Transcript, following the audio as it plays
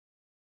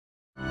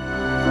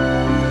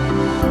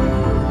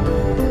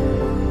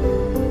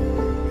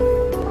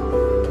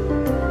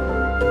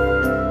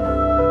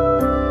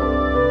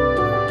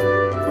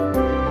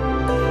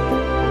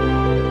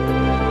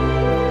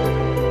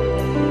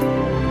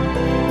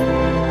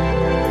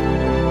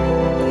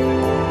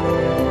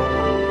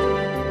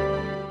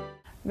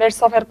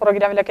Words of air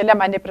പ്രോഗ്രാമിലേക്ക് എല്ലാ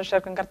മാന്യ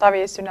പ്രേക്ഷകർക്കും കർത്താവ്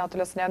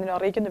യേശുവിനാത്തുള്ള സ്നേഹം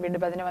അറിയിക്കുന്നു.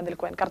 വീണ്ടും വചനം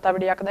വന്നിൽക്കുവാൻ കർത്താവ്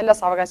ഇടയാക്കുന്ന എല്ലാ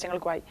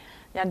സാവകാശങ്ങൾക്കുമായി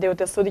ഞാൻ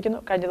ദൈവത്തെ സ്തുതിക്കുന്നു.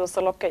 കഴിഞ്ഞ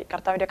ദിവസങ്ങളൊക്കെ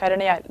കർത്താവിൻ്റെ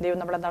കരുണയാൽ ദൈവം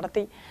നമ്മളെ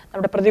നടത്തി.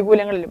 നമ്മുടെ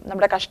പ്രതികൂലങ്ങളിലും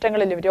നമ്മുടെ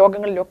കഷ്ടങ്ങളിലും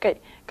രോഗങ്ങളിലും ഒക്കെ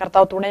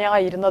കർത്താവ്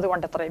തുണയായി ഇരുന്നത്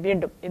കൊണ്ടത്രേ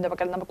വീണ്ടും ഇന്ന്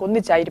പകൽ നമുക്ക്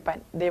ഒന്നിച്ചായിരിക്കാൻ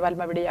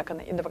ദൈവാത്മാവ്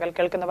ഇടയാക്കുന്നത്. ഇന്ന് പകൽ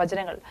കേൾക്കുന്ന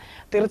വചനങ്ങൾ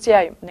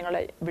തീർച്ചയായും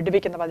നിങ്ങളെ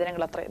വിടുവിക്കുന്ന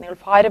വചനങ്ങൾ അത്രേ. നിങ്ങൾ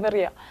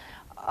ഭാരമേറിയ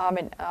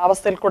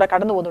അവസ്ഥയിൽ കൂടെ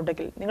കടന്നു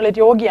പോകുന്നുണ്ടെങ്കിൽ, നിങ്ങൾ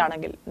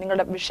രോഗിയാണെങ്കിൽ,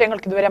 നിങ്ങളുടെ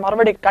വിഷയങ്ങൾക്ക് ഇതുവരെ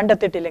മറുപടി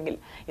കണ്ടെത്തിയിട്ടില്ലെങ്കിൽ,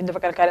 ഇന്ന്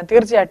പകൽക്കാലം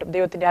തീർച്ചയായിട്ടും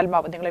ദൈവത്തിന്റെ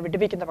ആത്മാവ് നിങ്ങളെ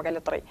വിടുവിക്കുന്ന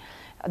പകലത്രേ.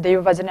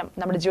 ദൈവവചനം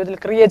നമ്മുടെ ജീവിതത്തിൽ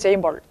ക്രിയ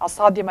ചെയ്യുമ്പോൾ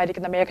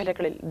അസാധ്യമായിരിക്കുന്ന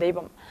മേഖലകളിൽ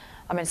ദൈവം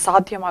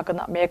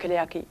സാധ്യമാക്കുന്ന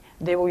മേഖലയാക്കി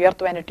ദൈവം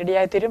ഉയർത്തുവാനായിട്ട്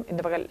ഇടയായിത്തീരും.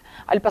 ഇന്ന് പകൽ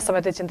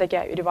അല്പസമയത്തെ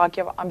ചിന്തയ്ക്കായി ഒരു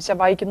വാക്യ അംശം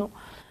വായിക്കുന്നു.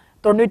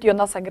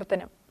 91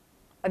 സങ്കീർത്തനം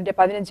അതിന്റെ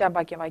 15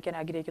 വാക്യം വായിക്കാൻ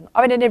ആഗ്രഹിക്കുന്നു.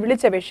 അവൻ എന്നെ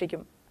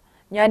വിളിച്ചപേക്ഷിക്കും,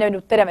 ഞാൻ അവന്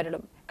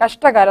ഉത്തരമരുളും.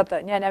 കഷ്ടകാലത്ത്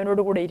ഞാൻ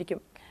അവനോട് കൂടെ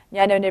ഇരിക്കും,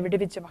 ഞാൻ അവനെ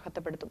വിടുവിച്ച്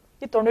മഹത്വപ്പെടുത്തും.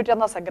 ഈ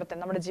 91 സങ്കീർത്തനം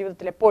നമ്മുടെ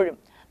ജീവിതത്തിൽ എപ്പോഴും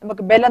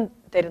നമുക്ക് ബലം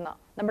തരുന്ന,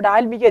 നമ്മുടെ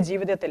ആത്മീയ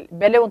ജീവിതത്തിൽ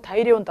ബലവും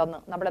ധൈര്യവും തന്ന്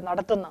നമ്മളെ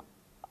നടത്തുന്ന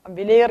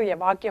വിലയേറിയ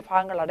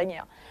വാക്യഭാഗങ്ങൾ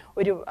അടങ്ങിയ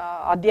ഒരു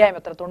അധ്യായം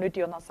അത്ര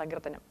 91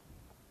 സങ്കീർത്തനം.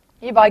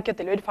 ഈ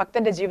വാക്യത്തിൽ ഒരു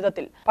ഭക്തന്റെ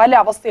ജീവിതത്തിൽ പല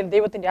അവസ്ഥയിൽ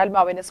ദൈവത്തിന്റെ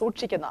ആത്മാവിനെ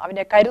സൂക്ഷിക്കുന്ന,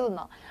 അവനെ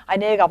കരുതുന്ന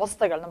അനേക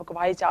അവസ്ഥകൾ നമുക്ക്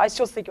വായിച്ച്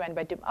ആശ്വസിക്കുവാൻ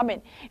പറ്റും. ആമേൻ.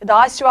 ഇത്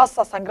ആശ്വാസ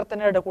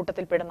സങ്കീർത്തനങ്ങളുടെ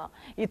കൂട്ടത്തിൽ പെടുന്ന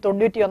ഈ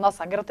 91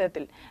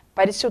 സങ്കീർത്തനത്തിൽ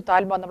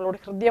പരിശുദ്ധാത്മാവ് നമ്മളോട്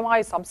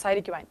ഹൃദ്യമായി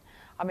സംസാരിക്കുവാൻ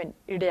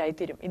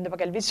ഇടയായിത്തീരും. ഇന്ന്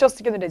പകൽ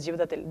വിശ്വസിക്കുന്നതിന്റെ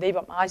ജീവിതത്തിൽ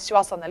ദൈവം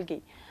ആശ്വാസം നൽകി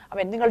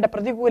നിങ്ങളുടെ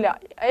പ്രതികൂല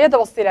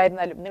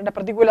ഏതവസ്ഥയിലായിരുന്നാലും നിങ്ങളുടെ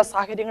പ്രതികൂല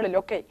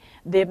സാഹചര്യങ്ങളിലൊക്കെ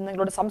ദൈവം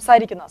നിങ്ങളോട്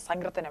സംസാരിക്കുന്ന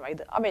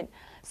സങ്കീർത്തനമായത്.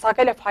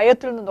 സകല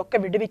ഭയത്തിൽ നിന്നൊക്കെ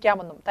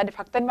വിടുവിക്കാമെന്നും തന്റെ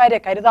ഭക്തന്മാരെ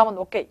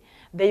കരുതാമെന്നും ഒക്കെ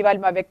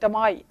ദൈവാത്മാവ്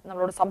വ്യക്തമായി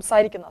നമ്മളോട്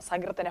സംസാരിക്കുന്ന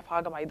സങ്കീർത്തന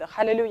ഭാഗമായത്.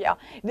 ഹല്ലേലൂയ.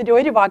 ഇതിന്റെ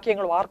ഒരു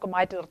വാക്യങ്ങളും ആർക്കും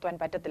മാറ്റി നിർത്തുവാൻ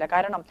പറ്റത്തില്ല.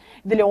 കാരണം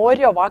ഇതിലെ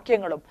ഓരോ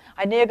വാക്യങ്ങളും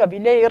അനേക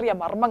വിലയേറിയ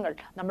മർമ്മങ്ങൾ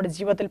നമ്മുടെ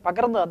ജീവിതത്തിൽ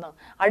പകർന്നു തന്ന്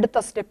അടുത്ത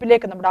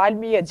സ്റ്റെപ്പിലേക്ക് നമ്മുടെ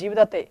ആത്മീയ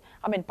ജീവിതത്തെ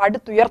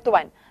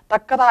പടുത്തുയർത്തുവാൻ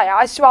തക്കതായ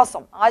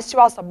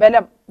ആശ്വാസം,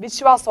 ബലം,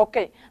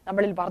 വിശ്വാസമൊക്കെ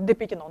നമ്മളിൽ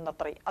വർദ്ധിപ്പിക്കുന്ന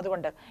ഒന്നത്രേ.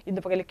 അതുകൊണ്ട് ഇന്ന്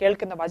പകൽ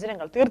കേൾക്കുന്ന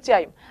വചനങ്ങൾ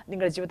തീർച്ചയായും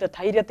നിങ്ങളുടെ ജീവിതത്തിൽ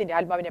ധൈര്യത്തിന്റെ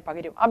ആത്മാവിനെ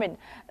പകരും.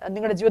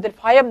 നിങ്ങളുടെ ജീവിതത്തിൽ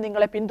ഭയം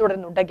നിങ്ങളെ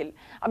പിന്തുടരുന്നുണ്ടെങ്കിൽ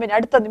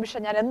അടുത്ത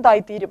നിമിഷം ഞാൻ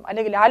എന്തായി തീരും,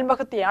 അല്ലെങ്കിൽ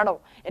ആത്മഹത്യയാണോ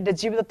എൻ്റെ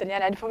ജീവിതത്തിൽ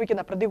ഞാൻ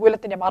അനുഭവിക്കുന്ന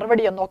പ്രതികൂലത്തിന്റെ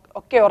മറുപടി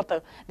എന്നൊക്കെ ഓർത്ത്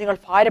നിങ്ങൾ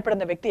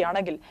ഭാരപ്പെടുന്ന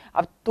വ്യക്തിയാണെങ്കിൽ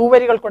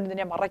തൂവരികൾ കൊണ്ട്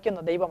നിന്നെ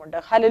മറയ്ക്കുന്ന ദൈവമുണ്ട്.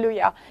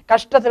 ഹല്ലേലൂയ.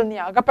 കഷ്ടത്തിൽ നീ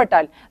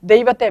അകപ്പെട്ടാൽ,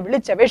 ദൈവത്തെ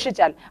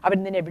വിളിച്ചപേക്ഷിച്ചാൽ അവൻ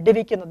നിന്നെ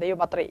വിടുവിക്കുന്ന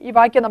ദൈവം അത്രേ. ഈ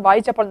വാക്യം നാം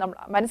വായിച്ചപ്പോൾ നമ്മൾ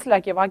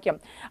മനസ്സിലാക്കിയ വാക്യം,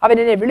 അവൻ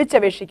എന്നെ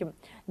വിളിച്ചപേക്ഷിക്കും,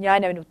 ഞാൻ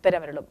അവന്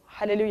ഉത്തരമരുളും.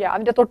 ഹല്ലേലൂയ.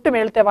 അവന്റെ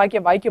തൊട്ടുമേളത്തെ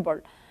വാക്യം വായിക്കുമ്പോൾ,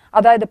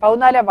 അതായത്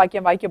 14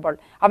 വാക്യം വായിക്കുമ്പോൾ,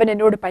 അവൻ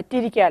എന്നോട്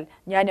പറ്റിയിരിക്കാൽ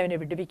ഞാൻ അവനെ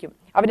വിടുവിക്കും,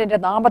 അവൻ എൻ്റെ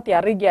നാമത്തെ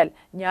അറിയിക്കാൽ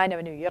ഞാൻ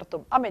അവനെ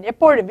ഉയർത്തും.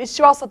 എപ്പോഴും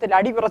വിശ്വാസത്തിൽ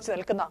അടിയുറച്ച്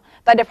നിൽക്കുന്ന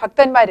തന്റെ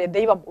ഭക്തന്മാരെ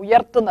ദൈവം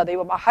ഉയർത്തുന്ന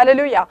ദൈവം.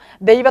 ഹല്ലേലൂയ.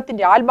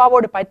 ദൈവത്തിന്റെ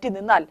ആത്മാവോട് പറ്റി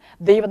നിന്നാൽ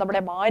ദൈവം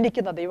നമ്മളെ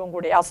മാനിക്കുന്ന ദൈവം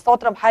കൂടെ.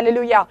 സ്തോത്രം.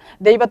 ഹല്ലേലൂയ.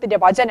 ദൈവത്തിന്റെ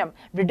വചനം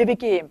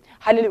വിടുവിക്കുകയും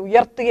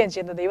ഉയർത്തുകയും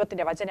ചെയ്യുന്ന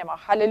ദൈവത്തിന്റെ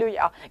വചനമാണ്.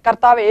 ഹല്ലേലൂയ.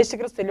 കർത്താവ്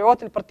യേശുക്രിസ്തു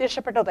ലോകത്തിൽ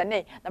പ്രത്യക്ഷപ്പെട്ടത്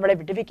തന്നെ നമ്മളെ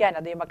വിടുവിക്കാൻ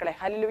ദൈവമക്കളെ.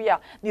 ഹല്ലേലൂയ.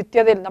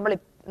 നിത്യതയിൽ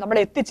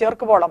നമ്മളെ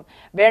എത്തിച്ചേർക്കുമ്പോളം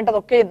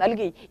വേണ്ടതൊക്കെ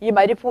നൽകി ഈ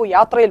മരുഭൂ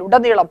യാത്രയിൽ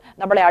ഉടനീളം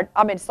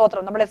നമ്മളെ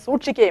സ്തോത്രം നമ്മളെ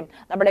സൂക്ഷിക്കുകയും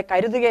നമ്മളെ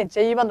കരുതുകയും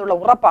ചെയ്യുമെന്നുള്ള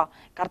ഉറപ്പാ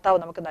കർത്താവ്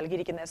നമുക്ക്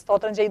നൽകിയിരിക്കുന്നത്.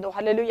 സ്തോത്രം ചെയ്യുന്നു.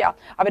 ഹല്ലേലൂയ.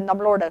 അവൻ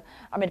നമ്മളോട്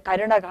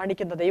കരുണ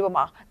കാണിക്കുന്ന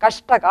ദൈവമാ.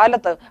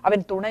 കഷ്ടകാലത്ത് അവൻ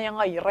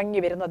തുണയായി ഇറങ്ങി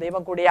വരുന്ന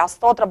ദൈവം കൂടി. ആ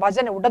സ്തോത്ര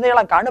വചനം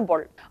ഉടനീളം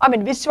കാണുമ്പോൾ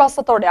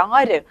വിശ്വാസത്തോടെ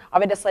ആര്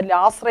അവന്റെ സന്നിധിയിൽ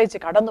ആശ്രയിച്ച്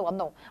കടന്നു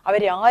വന്നു,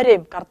 അവരെ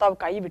ആരെയും കർത്താവ്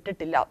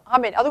കൈവിട്ടിട്ടില്ല.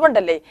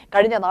 അതുകൊണ്ടല്ലേ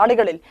കഴിഞ്ഞ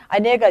നാളുകളിൽ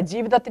അനേക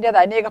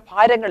ജീവിതത്തിൻ്റെത് അനേക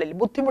ഭാരങ്ങളിൽ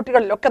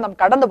ബുദ്ധിമുട്ടുകളിലൊക്കെ നാം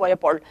കടന്നു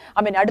പോയപ്പോൾ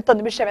അടുത്ത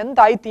നിമിഷം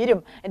എന്തായി തീരും,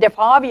 എന്റെ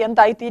ഭാവി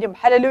എന്തായി തീരും,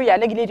 ഹല്ലേലൂയ,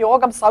 അല്ലെങ്കിൽ ഈ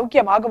രോഗം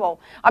സൗഖ്യമാകുമോ,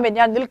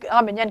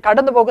 ഞാൻ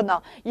കടന്നു പോകുന്ന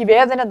ഈ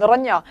വേദന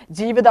നിറഞ്ഞ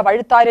ജീവിത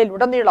വഴിത്താരയിൽ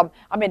ഉടനീളം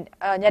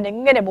ഞാൻ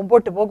എങ്ങനെ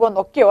മുമ്പോട്ട്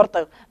പോകുമെന്നൊക്കെ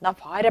ഓർത്ത് നാം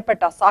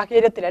ഭാരപ്പെട്ട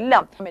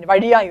സാഹചര്യത്തിലെല്ലാം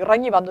വഴിയായി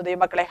ഇറങ്ങി വന്നു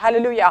ദൈവമക്കളെ.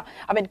 ഹല്ലേലൂയ.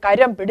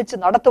 കരം പിടിച്ച്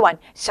നടത്തുവാൻ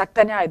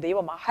ശക്തനായ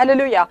ദൈവമാ.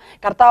 ഹല്ലേലൂയ.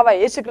 കർത്താവ്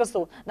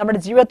യേശുക്രിസ്തു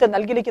നമ്മുടെ ജീവിതത്തിൽ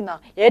നൽകിയിരിക്കുന്ന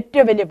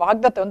ഏറ്റവും വലിയ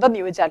വാഗ്ദത്തം എന്തെന്ന്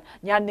ചോദിച്ചാൽ,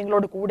 ഞാൻ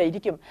നിങ്ങളോട് കൂടെ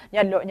ഇരിക്കും,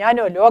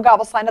 ഞാനോ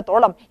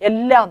ലോകാവസാനത്തോളം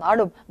എല്ലാ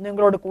നാളും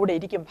നിങ്ങളോട് കൂടെ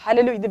ഇരിക്കും.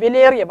 ഹല്ലേലൂയ. ഇത്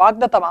വിലയേറിയ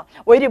വാഗ്ദത്തമാണ്.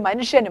 ഒരു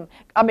മനുഷ്യനും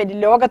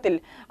ലോകത്തിൽ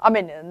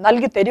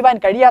നൽകി തരുവാൻ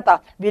കഴിയാത്ത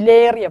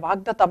വിലയേറിയ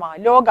വാഗ്ദത്തമാണ്.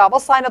 ലോക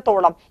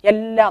അവസാനത്തോളം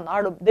എല്ലാ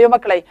നാളും.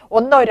 ദൈവമക്കളെ,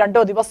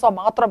 1-2 ദിവസം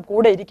മാത്രം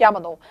കൂടെ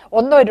ഇരിക്കാമെന്നോ,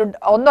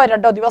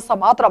 1-2 ദിവസം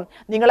മാത്രം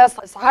നിങ്ങളെ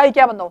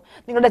സഹായിക്കാമെന്നോ,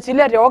 നിങ്ങളുടെ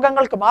ചില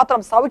രോഗങ്ങൾക്ക് മാത്രം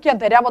സൗഖ്യം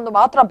തരാമെന്ന്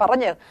മാത്രം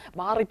പറഞ്ഞ്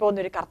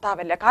മാറിപ്പോകുന്ന ഒരു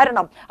കർത്താവല്ല.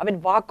 കാരണം അവൻ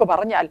വാക്ക്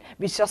പറഞ്ഞാൽ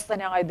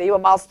വിശ്വസ്തനായ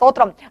ദൈവം. ആ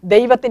സ്തോത്രം.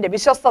 ദൈവത്തിന്റെ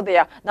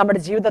വിശ്വസ്തതയാ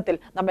നമ്മുടെ ജീവിതത്തിൽ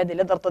നമ്മെ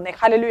നിലനിർത്തുന്നത്.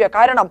 ഹല്ലേലൂയ.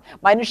 കാരണം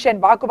മനുഷ്യൻ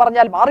വാക്ക്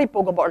പറഞ്ഞാൽ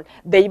മാറിപ്പോകുമ്പോൾ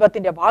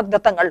ദൈവത്തിന്റെ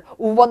വാഗ്ദത്തങ്ങൾ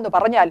ഉവ്വെന്ന്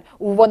പറഞ്ഞാൽ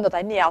ഉവ്വെന്ന്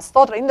തന്നെയാ.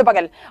 സ്തോത്രം. ഇന്ന്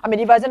പകൽ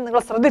ഈ വചനം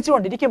നിങ്ങൾ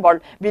ശ്രദ്ധിച്ചുകൊണ്ടിരിക്കുമ്പോൾ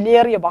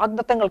വിലയേറിയ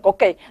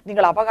വാഗ്ദത്തങ്ങൾക്കൊക്കെ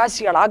നിങ്ങൾ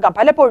അവകാശികളാകാം.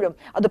 പലപ്പോഴും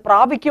അത്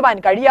പ്രാപിക്കുവാൻ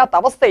കഴിയാത്ത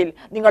അവസ്ഥയിൽ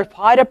നിങ്ങൾ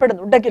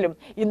ഭാരപ്പെടുന്നുണ്ടെങ്കിലും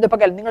ഇന്ന്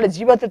പകൽ നിങ്ങളുടെ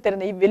ജീവിതത്തിൽ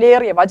തരുന്ന ഈ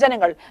വിലയേറിയ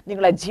വചനങ്ങൾ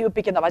നിങ്ങളെ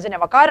ജീവിപ്പിക്കുന്ന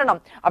വചനമാണ്. കാരണം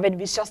അവൻ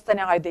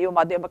വിശ്വസ്തനായ ദൈവം.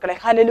 മക്കളെ,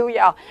 ഹല്ലേലൂയ.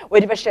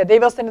 ഒരുപക്ഷെ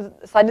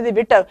ദൈവസന്നിധി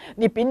വിട്ട്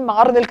നീ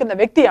പിന്മാറി നിൽക്കുന്ന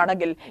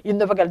വ്യക്തിയാണെങ്കിൽ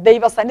ഇന്ന് പകൽ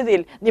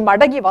ദൈവസന്നിധിയിൽ നീ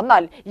മടങ്ങി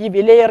വന്നാൽ ഈ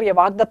വിലയേറിയ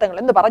വാഗ്ദത്തങ്ങൾ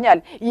എന്ന് പറഞ്ഞാൽ പറഞ്ഞാൽ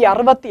ഈ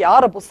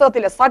 66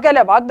 പുസ്തകത്തിലെ സകല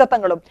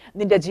വാഗ്ദത്തങ്ങളും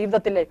നിന്റെ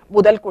ജീവിതത്തിലെ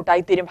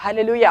മുതൽക്കൂട്ടായി തീരും.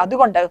 ഹല്ലേലൂയ.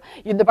 അതുകൊണ്ട്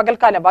ഇന്ന്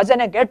പകൽക്കാലം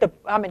വചനം കേട്ട്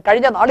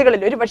കഴിഞ്ഞ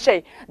നാളുകളിൽ ഒരു പക്ഷേ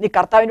നീ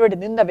കർത്താവിന് വേണ്ടി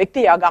നിന്ന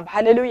വ്യക്തിയാകാം.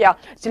 ഹല്ലേലൂയ.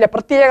 ചില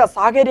പ്രത്യേക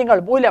സാഹചര്യങ്ങൾ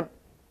മൂലം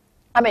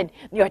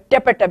നീ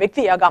ഒറ്റപ്പെട്ട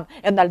വ്യക്തിയാകാം.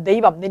 എന്നാൽ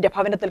ദൈവം നിന്റെ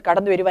ഭവനത്തിൽ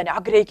കടന്നു വരുവാൻ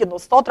ആഗ്രഹിക്കുന്നു.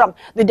 സ്തോത്രം.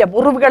 നിന്റെ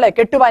മുറിവുകളെ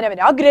കെട്ടുവാൻ അവൻ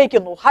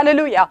ആഗ്രഹിക്കുന്നു.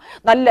 ഹല്ലേലൂയ.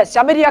 നല്ല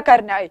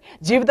ശമരിയാക്കാരനായി,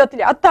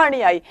 ജീവിതത്തിലെ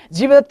അത്താണിയായി,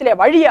 ജീവിതത്തിലെ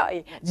വഴിയായി,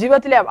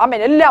 ജീവിതത്തിലെ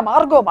എല്ലാ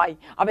മാർഗവുമായി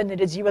അവൻ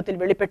നിന്റെ ജീവിതത്തിൽ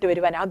വെളിപ്പെട്ട്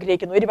വരുവാൻ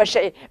ആഗ്രഹിക്കുന്നു. ഒരു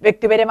പക്ഷേ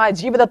വ്യക്തിപരമായ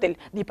ജീവിതത്തിൽ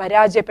നീ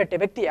പരാജയപ്പെട്ട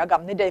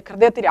വ്യക്തിയാകാം. നിന്റെ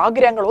ഹൃദയത്തിലെ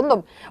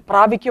ആഗ്രഹങ്ങളൊന്നും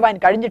പ്രാപിക്കുവാൻ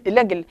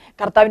കഴിഞ്ഞിട്ടില്ലെങ്കിൽ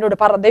കർത്താവിനോട്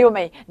പറ,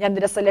 ദൈവമേ ഞാൻ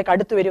നിന്റെ സ്ഥലത്തേക്ക്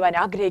അടുത്തു വരുവാൻ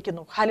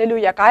ആഗ്രഹിക്കുന്നു.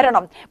 ഹല്ലേലൂയ.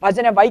 കാരണം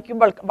വചനം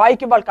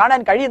വായിക്കുമ്പോൾ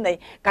കാണാൻ കഴിയുന്നേ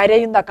കരയുന്ന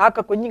കാക്ക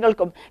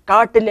കുഞ്ഞുങ്ങൾക്കും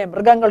കാട്ടിലെ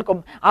മൃഗങ്ങൾക്കും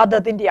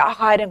അതതിന്റെ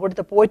ആഹാരം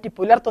കൊടുത്ത് പോറ്റി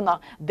പുലർത്തുന്ന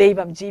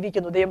ദൈവം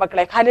ജീവിക്കുന്നു.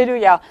 ദൈവമക്കളെ,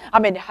 ഹല്ലേലൂയ.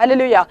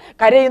 ഹല്ലേലൂയ.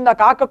 കരയുന്ന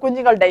കാക്ക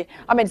കുഞ്ഞുങ്ങളുടെ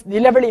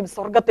നിലവിളിയും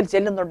സ്വർഗത്തിൽ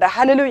ചെല്ലുന്നുണ്ട്.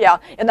 ഹല്ലേലൂയ.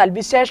 എന്നാൽ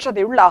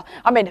വിശേഷതയുള്ള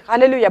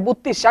ഹല്ലേലൂയ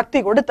ബുദ്ധി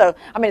ശക്തി കൊടുത്ത്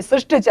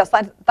സൃഷ്ടിച്ച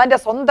തന്റെ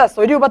സ്വന്തം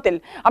സ്വരൂപത്തിൽ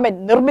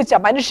നിർമ്മിച്ച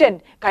മനുഷ്യൻ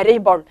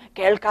കരയുമ്പോൾ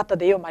കേൾക്കാത്ത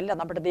ദൈവമല്ല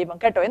നമ്മുടെ ദൈവം,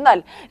 കേട്ടോ.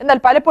 എന്നാൽ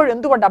പലപ്പോഴും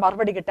എന്തുകൊണ്ടാണ്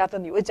മറുപടി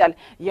കിട്ടാത്തതെന്ന് ചോദിച്ചാൽ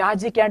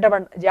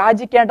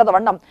യാചിക്കേണ്ടത്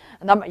വണ്ണം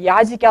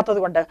യാചിക്കാത്തത്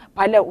കൊണ്ട്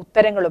പല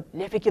ഉത്തരങ്ങളും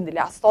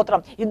ലഭിക്കുന്നില്ല.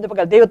 സ്തോത്രം. ഇന്ന്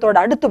പകൽ ദൈവത്തോട്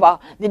അടുത്തുവാ.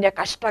 നിന്നെ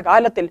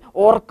കഷ്ടകാലത്തിൽ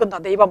ഓർക്കുന്ന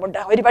ദൈവമുണ്ട്.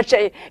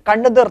 ഒരുപക്ഷെ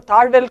കണ്ണുനീർ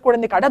താഴ്വരയിൽ കൂടെ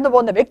നീ കടന്നു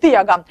പോകുന്ന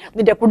വ്യക്തിയാകാം.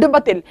 നിന്റെ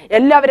കുടുംബത്തിൽ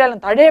എല്ലാവരാലും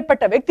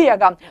തഴയപ്പെട്ട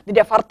വ്യക്തിയാകാം.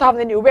 നിന്റെ ഭർത്താവ്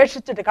നിന്നെ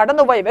ഉപേക്ഷിച്ചിട്ട്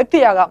കടന്നുപോയ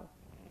വ്യക്തിയാകാം.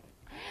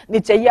 നീ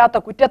ചെയ്യാത്ത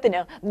കുറ്റത്തിന്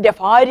നിന്റെ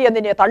ഭാര്യ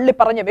നിന്നെ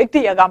തള്ളിപ്പറഞ്ഞ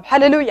വ്യക്തിയാകാം.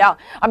 ഹല്ലേലൂയ.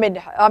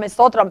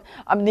 സ്തോത്രം.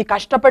 നീ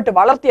കഷ്ടപ്പെട്ട്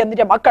വളർത്തിയ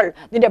നിന്റെ മക്കൾ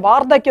നിന്റെ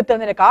വാർദ്ധക്യത്തിൽ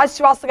നിനക്ക്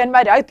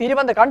ആശ്വാസകന്മാരായി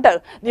തീരുമെന്ന് കണ്ട്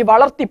നീ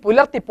വളർത്തി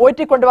പുലർത്തി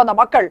പോറ്റിക്കൊണ്ടുവന്ന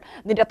മക്കൾ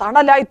നിന്റെ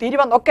തണലായി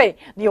തീരുമെന്നൊക്കെ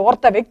നീ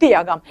ഓർത്ത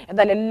വ്യക്തിയാകാം.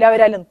 എന്നാൽ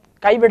എല്ലാവരാലും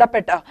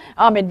കൈവിടപ്പെട്ട്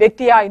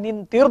വ്യക്തിയായി നീ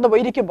തീർന്നു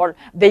പോയിരിക്കുമ്പോൾ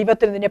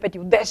ദൈവത്തിന് നിന്നെ പറ്റി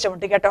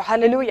ഉദ്ദേശമുണ്ട്, കേട്ടോ.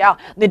 ഹല്ലേലൂയ.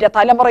 നിന്റെ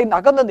തലമുറയിൽ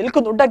അകന്നു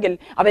നിൽക്കുന്നുണ്ടെങ്കിൽ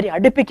അവരെ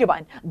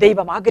അടുപ്പിക്കുവാൻ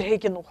ദൈവം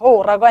ആഗ്രഹിക്കുന്നു. ഹോ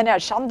റഗന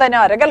ശന്തന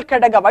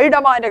രകൽക്കടക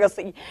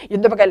വൈഡമാനകസി.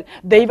 ഇന്ന് പകൽ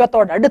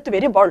ദൈവത്തോട് അടുത്ത്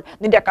വരുമ്പോൾ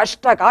നിന്റെ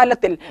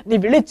കഷ്ടകാലത്തിൽ നീ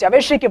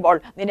വിളിച്ചപേക്ഷിക്കുമ്പോൾ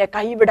നിന്നെ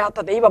കൈവിടാത്ത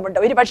ദൈവമുണ്ട്.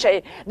 ഒരു പക്ഷേ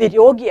നീ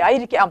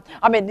രോഗിയായിരിക്കാം.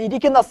 നീ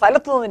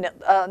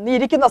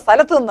ഇരിക്കുന്ന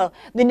സ്ഥലത്ത് നിന്ന്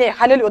നിന്നെ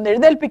ഹല്ലേലൂയ ഒന്ന്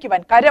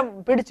എഴുന്നേൽപ്പിക്കുവാൻ, കരം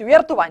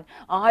പിടിച്ചുയർത്തുവാൻ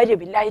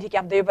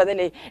ആരുമില്ലായിരിക്കാം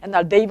ദൈവത്തിലെ.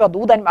 എന്നാൽ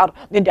ദൈവദൂതന്മാർ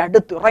നിന്റെ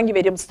അടുത്ത് ഇറങ്ങി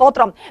വരും.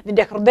 സ്തോത്രം.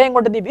 നിന്റെ ഹൃദയം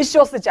കൊണ്ട് നീ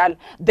വിശ്വസിച്ചാൽ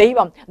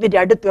ദൈവം നിന്റെ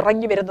അടുത്ത്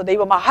ഇറങ്ങി വരുന്ന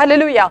ദൈവം.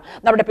 ഹല്ലേലൂയ.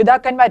 നമ്മുടെ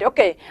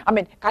പിതാക്കന്മാരൊക്കെ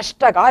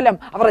കഷ്ടകാലം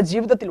അവരുടെ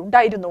ജീവിതത്തിൽ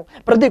ഉണ്ടായിരുന്നു,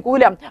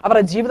 പ്രതികൂലം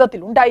അവരുടെ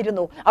ജീവിതത്തിൽ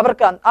ഉണ്ടായിരുന്നു.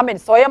 അവർക്ക്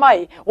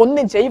സ്വയമായി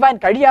ഒന്നും ചെയ്യുവാൻ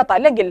കഴിയാത്ത,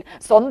 അല്ലെങ്കിൽ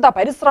സ്വന്തം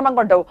പരിശ്രമം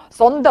കൊണ്ടോ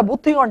സ്വന്തം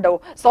ബുദ്ധി കൊണ്ടോ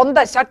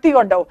സ്വന്തം ശക്തി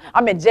കൊണ്ടോ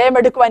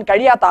ജയമെടുക്കുവാൻ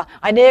കഴിയാത്ത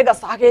അനേക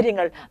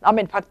സാഹചര്യങ്ങൾ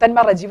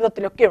ഭക്തന്മാരുടെ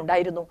ജീവിതത്തിലൊക്കെ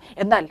ഉണ്ടായിരുന്നു.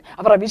 എന്നാൽ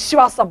അവരുടെ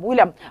വിശ്വാസം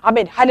മൂലം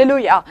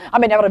ഹല്ലേലൂയ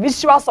അവരുടെ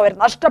വിശ്വാസം അവർ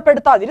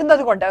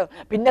നഷ്ടപ്പെടുത്താതിരുന്നത് കൊണ്ട്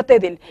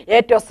പിന്നത്തേതിൽ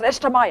ഏറ്റവും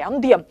ശ്രേഷ്ഠമായ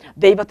അന്ത്യം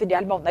ദൈവത്തിന്റെ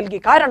ആത്മാവ് നൽകി.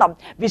 കാരണം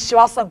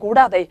വിശ്വാസം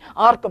കൂടാതെ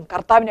ആർക്കും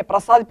കർത്താവിനെ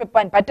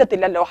പ്രസാദിപ്പിക്കാൻ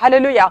പറ്റത്തില്ലല്ലോ.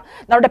 ഹല്ലേലൂയ.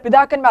 നമ്മുടെ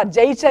പിതാക്കന്മാർ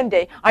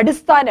ജയിച്ചതിന്റെ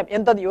അടിസ്ഥാനം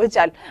എന്തെന്ന്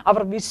ചോദിച്ചാൽ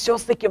അവർ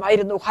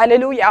വിശ്വസിക്കുമായിരുന്നു.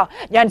 ഹല്ലേലൂയ.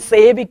 ഞാൻ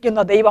സേവിക്കുന്ന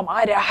ദൈവം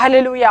ആരാ?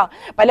 ഹല്ലേലൂയ.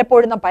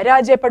 പലപ്പോഴും നാം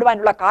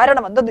പരാജയപ്പെടുവാനുള്ള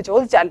കാരണം എന്തെന്ന്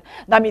ചോദിച്ചാൽ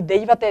നാം ഈ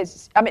ദൈവത്തെ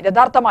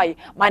യഥാർത്ഥമായി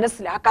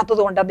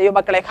മനസ്സിലാക്കാത്തത് കൊണ്ട്.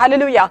 ദൈവമക്കളെ,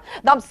 ഹല്ലേലൂയ.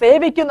 നാം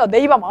സേവിക്കുന്ന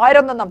ദൈവം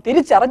ആരെന്ന് നാം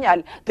തിരിച്ചറിഞ്ഞാൽ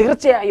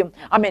തീർച്ചയായും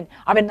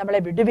അവൻ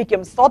നമ്മളെ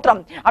വിടുവിക്കും. സ്തോത്രം.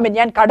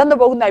 ഞാൻ കടന്നു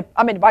പോകുന്ന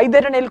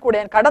വൈതരണയിൽ കൂടെ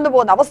ഞാൻ കടന്നു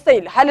പോകുന്ന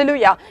അവസ്ഥയിൽ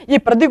ഹല്ലേലൂയ ഈ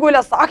പ്രതികൂല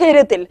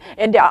സാഹചര്യത്തിൽ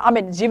എന്റെ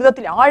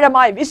ജീവിതത്തിൽ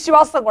ആഴമായ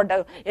വിശ്വാസം കൊണ്ട്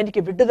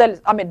എനിക്ക് വിടുതൽ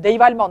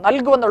ദൈവാത്മാവ്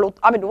നൽകുമെന്നുള്ള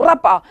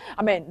ഉറപ്പാ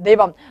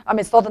ദൈവം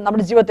സ്തോത്രം.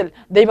 നമ്മുടെ ജീവിതത്തിൽ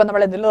ദൈവം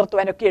നമ്മളെ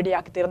നിലനിർത്തുവാനൊക്കെ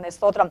ഇടയാക്കി തീർന്നേ.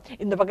 സ്തോത്രം.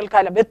 ഇന്ന്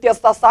പകൽക്കാലം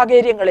വ്യത്യസ്ത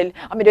സാഹചര്യങ്ങളിൽ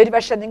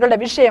ഒരുപക്ഷെ നിങ്ങളുടെ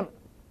വിഷയം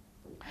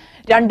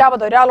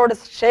രണ്ടാമത് ഒരാളോട്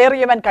ഷെയർ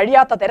ചെയ്യുവാൻ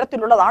കഴിയാത്ത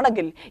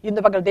തരത്തിലുള്ളതാണെങ്കിൽ ഇന്ന്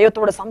പകൽ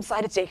ദൈവത്തോട്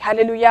സംസാരിച്ചേ.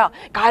 ഹല്ലേലൂയ.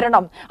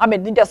 കാരണം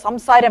നിന്റെ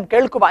സംസാരം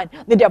കേൾക്കുവാൻ,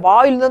 നിന്റെ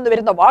വായിൽ നിന്ന്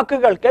വരുന്ന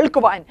വാക്കുകൾ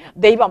കേൾക്കുവാൻ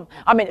ദൈവം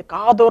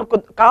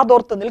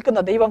കാതോർത്ത്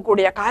നിൽക്കുന്ന ദൈവം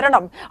കൂടിയാ.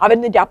 കാരണം അവൻ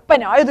നിന്റെ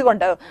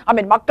അപ്പനായതുകൊണ്ട്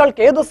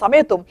മക്കൾക്ക് ഏതു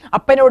സമയത്തും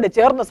അപ്പനോട്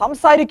ചേർന്ന്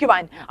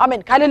സംസാരിക്കുവാൻ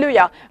ഹല്ലേലൂയ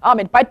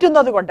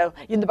പറ്റുന്നത് കൊണ്ട്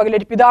ഇന്ന് പകൽ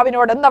ഒരു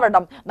പിതാവിനോട് എന്ന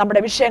വേണം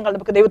നമ്മുടെ വിഷയങ്ങൾ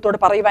നമുക്ക് ദൈവത്തോട്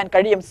പറയുവാൻ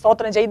കഴിയും.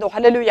 സ്തോത്രം ചെയ്യുന്നു.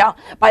 ഹല്ലേലൂയ.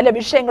 പല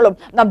വിഷയങ്ങളും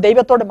നാം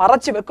ദൈവത്തോട്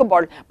മറച്ചു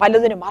വെക്കുമ്പോൾ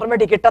പലതിനും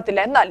മറുപടി കിട്ടത്തില്ല.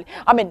 എന്നാൽ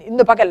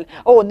ഇന്ന് പകൽ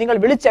നിങ്ങൾ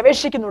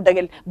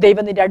വിളിച്ചപേക്ഷിക്കുന്നുണ്ടെങ്കിൽ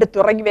ദൈവം നിന്റെ അടുത്ത്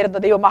ഇറങ്ങി വരുന്ന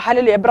ദൈവം.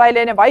 ഹല്ലേലൂയ. എബ്രായ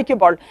ലേഖനം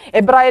വായിക്കുമ്പോൾ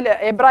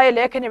എബ്രായ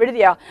ലേഖനം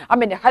എഴുതിയ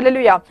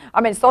ഹല്ലേലൂയ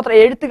സ്തോത്രം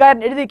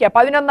എഴുത്തുകാരൻ എഴുതിയ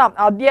 11-ാം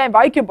അധ്യായം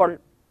വായിക്കുമ്പോൾ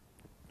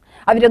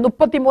അതിന്റെ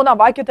 33-ാം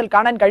വാക്യത്തിൽ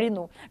കാണാൻ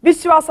കഴിയുന്നു.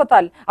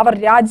 വിശ്വാസത്താൽ അവർ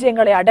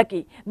രാജ്യങ്ങളെ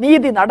അടക്കി,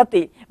 നീതി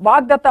നടത്തി,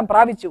 വാഗ്ദത്തം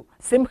പ്രാപിച്ചു,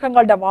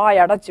 സിംഹങ്ങളുടെ വായ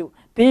അടച്ചു,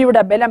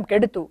 തീയുടെ ബലം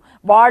കെടുത്തു,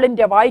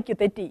 വാളിന്റെ വായ്ക്ക്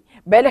തെറ്റി,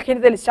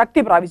 ബലഹീനതയിൽ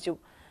ശക്തി പ്രാപിച്ചു.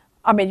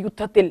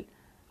 യുദ്ധത്തിൽ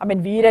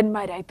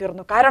വീരന്മാരായി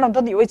തീർന്നു. കാരണം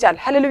എന്തെന്ന് ചോദിച്ചാൽ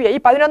ഹല്ലേലൂയ, ഈ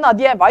 11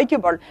 അധ്യായം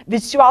വായിക്കുമ്പോൾ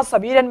വിശ്വാസ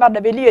വീരന്മാരുടെ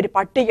വലിയൊരു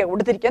പട്ടിക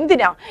കൊടുത്തിരിക്കും.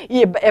 എന്തിനാ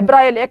ഈ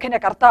എബ്രായ ലേഖന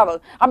കർത്താവ്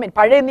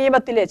പഴയ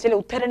നിയമത്തിലെ ചില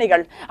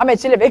ഉദ്ധരണികൾ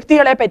ചില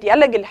വ്യക്തികളെ പറ്റി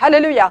അല്ലെങ്കിൽ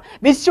ഹല്ലേലൂയ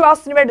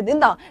വിശ്വാസത്തിന് വേണ്ടി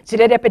നിന്ന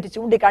ചിലരെ പറ്റി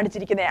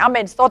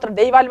ചൂണ്ടിക്കാണിച്ചിരിക്കുന്നത്. സ്തോത്രം.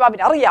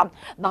 ദൈവാത്മാവിന് അറിയാം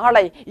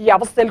നാളെ ഈ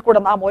അവസ്ഥയിൽ കൂടെ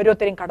നാം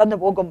ഓരോരുത്തരും കടന്നു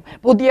പോകും.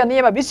 പുതിയ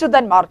നിയമ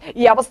വിശുദ്ധന്മാർ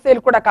ഈ അവസ്ഥയിൽ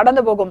കൂടെ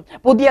കടന്നു പോകും.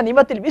 പുതിയ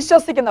നിയമത്തിൽ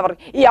വിശ്വസിക്കുന്നവർ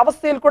ഈ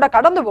അവസ്ഥയിൽ കൂടെ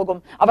കടന്നു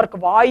പോകും.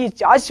 അവർക്ക്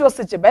വായിച്ച്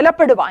ആശ്വസിച്ച്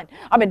ബലപ്പെടുവാൻ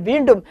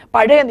വീണ്ടും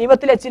പഴയ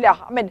നിയമത്തിലെ ചില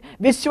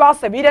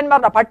വിശ്വാസ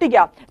വീരന്മാരുടെ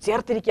പട്ടിക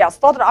ചേർത്തിരിക്കുക.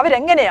 സ്തോത്രം.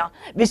 അവരെങ്ങനെയാ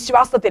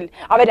വിശ്വാസത്തിൽ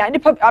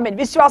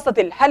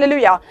വിശ്വാസത്തിൽ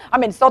ഹല്ലേലൂയ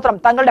സ്തോത്രം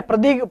തങ്ങളുടെ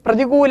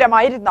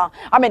പ്രതികൂലമായിരുന്ന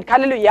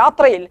ഹല്ലേലൂയ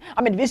യാത്രയിൽ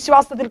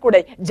വിശ്വാസത്തിൽ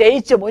കൂടെ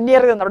ജയിച്ച്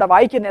മുന്നേറിയത് നമ്മുടെ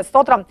വായിക്കുന്നത്.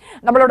 സ്തോത്രം.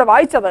 നമ്മളോട്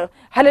വായിച്ചത്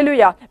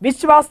ഹല്ലേലൂയ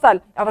വിശ്വാസത്താൽ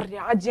അവർ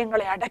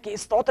രാജ്യങ്ങളെ അടക്കി.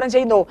 സ്തോത്രം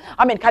ചെയ്യുന്നു.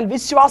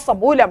 വിശ്വാസം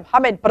മൂലം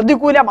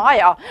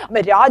പ്രതികൂലമായ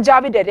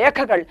രാജാവിന്റെ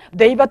രേഖകൾ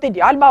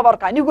ദൈവത്തിന്റെ ആത്മാവ്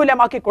അവർക്ക്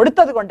അനുകൂലമാക്കി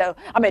കൊടുത്തത് കൊണ്ട്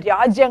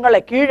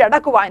രാജ്യങ്ങളെ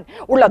കീഴടക്കുവാൻ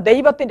ഉള്ള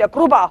ദൈവത്തിന്റെ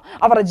കൃപ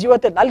അവരുടെ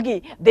ജീവിതത്തിൽ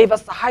നൽകി ദൈവം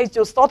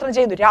സഹായിച്ചു. സ്തോത്രം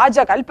ചെയ്യുന്നു.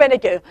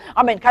 രാജകൽപ്പനയ്ക്ക്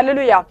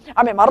ഹല്ലേലൂയ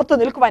മറുത്തു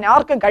നിൽക്കുവാൻ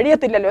ആർക്കും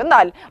കഴിയത്തില്ലല്ലോ.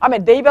 എന്നാൽ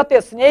ദൈവത്തെ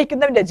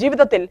സ്നേഹിക്കുന്നവന്റെ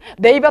ജീവിതത്തിൽ,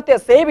 ദൈവത്തെ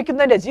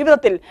സേവിക്കുന്നവന്റെ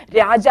ജീവിതത്തിൽ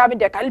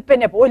രാജാവിന്റെ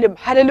കൽപ്പന പോലും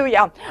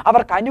ഹല്ലേലൂയ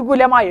അവർക്ക്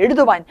അനുകൂലമായി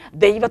എഴുതുവാൻ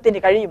ദൈവത്തിന്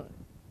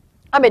കഴിയും.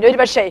 ഒരു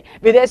പക്ഷേ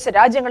വിദേശ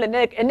രാജ്യങ്ങൾ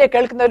എന്നെ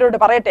കേൾക്കുന്നവരോട്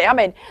പറയട്ടെ,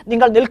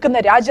 നിങ്ങൾ നിൽക്കുന്ന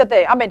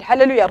രാജ്യത്തെ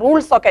ഹല്ലേലൂയ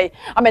റൂൾസ് ഒക്കെ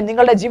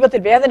നിങ്ങളുടെ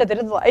ജീവിതത്തിൽ വേദന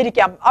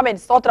തരുന്നതായിരിക്കാം.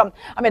 സ്തോത്രം.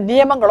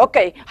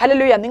 നിയമങ്ങളൊക്കെ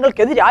ഹല്ലേലൂയ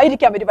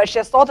നിങ്ങൾക്കെതിരായിരിക്കാം ഒരു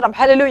പക്ഷേ. സ്തോത്രം.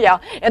 ഹല്ലേലൂയ.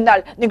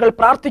 എന്നാൽ നിങ്ങൾ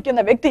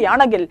പ്രാർത്ഥിക്കുന്ന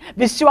വ്യക്തിയാണെങ്കിൽ,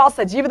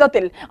 വിശ്വാസ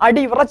ജീവിതത്തിൽ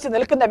അടിയുറച്ചു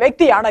നിൽക്കുന്ന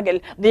വ്യക്തിയാണെങ്കിൽ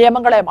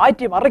നിയമങ്ങളെ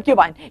മാറ്റി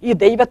മറിക്കുവാൻ ഈ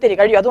ദൈവത്തിന്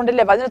കഴിയും.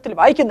 അതുകൊണ്ടല്ലേ വചനത്തിൽ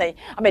വായിക്കുന്നേ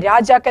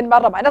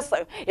രാജാക്കന്മാരുടെ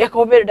മനസ്സ്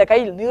യഹോവയുടെ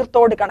കയ്യിൽ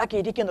നീർത്തോട്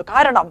കണക്കിയിരിക്കുന്നു.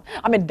 കാരണം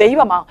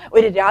ദൈവമാ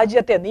ഒരു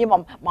രാജ്യത്തെ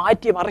നിയമം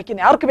മാറ്റി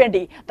മറിക്കുന്ന ആർക്ക്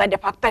വേണ്ടി? തന്റെ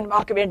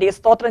ഭക്തന്മാർക്ക് വേണ്ടി.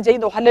 സ്തോത്രം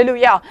ചെയ്യുന്നു.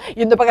 ഹല്ലേലൂയ.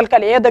 ഇന്ന്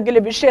പകൽക്കാലം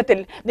ഏതെങ്കിലും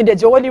വിഷയത്തിൽ, നിന്റെ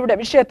ജോലിയുടെ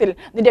വിഷയത്തിൽ,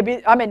 നിന്റെ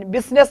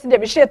ബിസിനസിന്റെ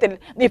വിഷയത്തിൽ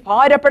നീ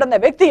ഭാരപ്പെടുന്ന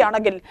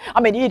വ്യക്തിയാണെങ്കിൽ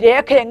ഈ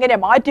രേഖ എങ്ങനെ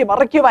മാറ്റി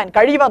മറിക്കുവാൻ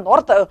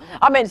കഴിയുമെന്നോർത്ത്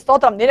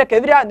സ്തോത്രം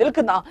നിനക്കെതിരായി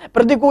നിൽക്കുന്ന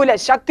പ്രതികൂല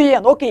ശക്തിയെ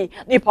നോക്കി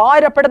നീ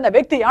ഭാരപ്പെടുന്ന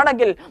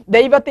വ്യക്തിയാണെങ്കിൽ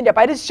ദൈവത്തിന്റെ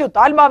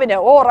പരിശുദ്ധാത്മാവിന്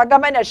ഓ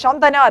റഗമന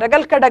ശന്തന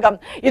രകൽക്കടകം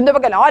ഇന്ന്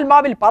പകൽ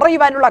ആത്മാവിൽ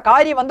പറയുവാനുള്ള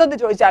കാര്യം എന്തെന്ന്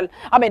ചോദിച്ചാൽ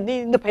നീ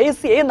ഇന്ന്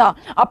ഫേസ് ചെയ്യുന്ന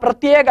ആ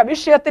പ്രത്യേക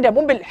വിഷയത്തിന്റെ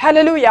മുമ്പിൽ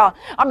ഹല്ലേലൂയ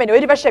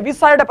ഒരുപക്ഷെ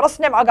വിസയുടെ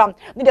പ്രശ്നമാകാം,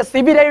 നിന്റെ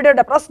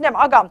സിവിലയുടെ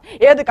പ്രശ്നമാകാം,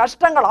 ഏത്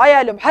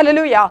കഷ്ടങ്ങളായാലും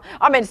ഹല്ലേലൂയ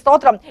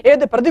സ്തോത്രം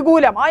ഏത്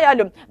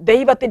പ്രതികൂലമായാലും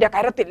ദൈവത്തിന്റെ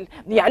കരത്തിൽ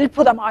നീ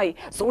അത്ഭുതമായി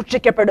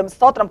സൂക്ഷിക്കപ്പെടും.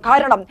 സ്തോത്രം.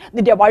 കാരണം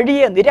നിന്റെ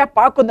വഴിയെ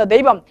നിരപ്പാക്കുന്ന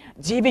ദൈവം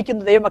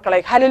ജീവിക്കുന്ന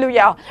ദൈവമക്കളെ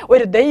ഹല്ലേലൂയ.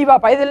 ഒരു ദൈവ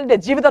പൈതലിന്റെ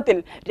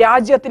ജീവിതത്തിൽ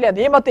രാജ്യത്തിലെ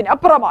നിയമത്തിന്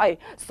അപ്പുറമായി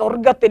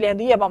സ്വർഗത്തിലെ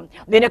നിയമം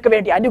നിനക്ക്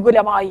വേണ്ടി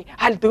അനുകൂലമായി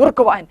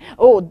തീർക്കുവാൻ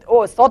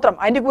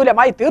സ്തോത്രം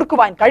അനുകൂലമായി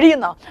തീർക്കുവാൻ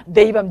കഴിയുന്ന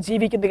ദൈവം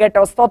ജീവിക്കുന്നു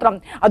കേട്ടോ.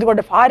 സ്തോത്രം.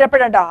 അതുകൊണ്ട്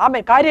ഭാരപ്പെടേണ്ട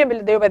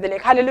കാര്യമില്ല ദൈവത്തിലെ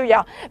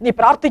ഹല്ലേലൂയ. നീ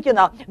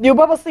പ്രാർത്ഥിക്കുന്ന, നീ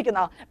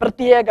ഉപവസിക്കുന്ന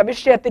പ്രത്യേക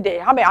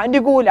വിഷയത്തിന്റെ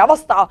അനുകൂല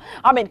അവസ്ഥ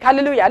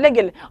ഹല്ലേലൂയ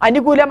അല്ലെങ്കിൽ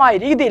അനുകൂലമായ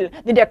രീതിയിൽ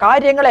നിന്റെ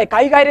കാര്യങ്ങളെ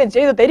കൈകാര്യം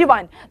ചെയ്ത്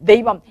തരുവാൻ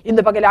ദൈവം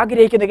ഇന്ന് പകൽ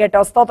ആഗ്രഹിക്കുന്നു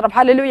കേട്ടോ. സ്തോത്രം.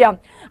 ഹല്ലേലൂയ.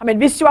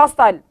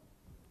 വിശ്വാസത്താൽ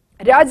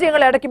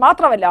രാജ്യങ്ങളെ അടക്കി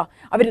മാത്രമല്ല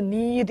അവർ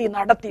നീതി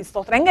നടത്തി.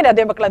 സ്തോത്രം. എങ്ങനെയാ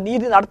ദൈവമക്കളെ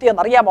നീതി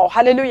നടത്തിയെന്ന് അറിയാമോ?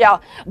 ഹല്ലേലൂയ.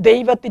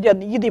 ദൈവത്തിന്റെ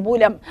നീതി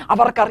മൂലം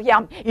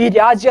അവർക്കറിയാം ഈ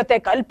രാജ്യത്തെ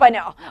കൽപ്പന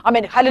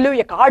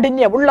ഹല്ലേലൂയ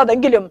കാഠിന്യം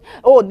ഉള്ളതെങ്കിലും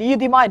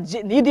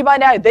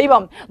നീതിമാനായ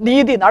ദൈവം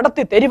നീതി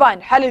നടത്തി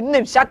തരുവാൻ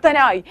ഇന്നും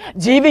ശക്തനായി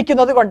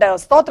ജീവിക്കുന്നത് കൊണ്ട്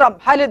സ്തോത്രം.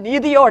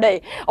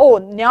 നീതിയോടെ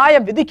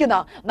ന്യായം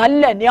വിധിക്കുന്ന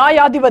നല്ല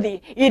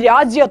ന്യായാധിപതി ഈ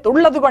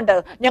രാജ്യത്തുള്ളത്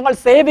കൊണ്ട്, ഞങ്ങൾ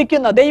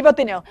സേവിക്കുന്ന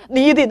ദൈവത്തിന്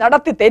നീതി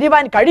നടത്തി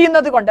തരുവാൻ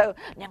കഴിയുന്നത് കൊണ്ട്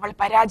ഞങ്ങൾ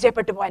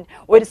പരാജയപ്പെട്ടു പോകാൻ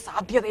ഒരു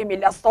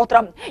സാധ്യതയുമില്ല.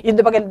 സ്തോത്രം.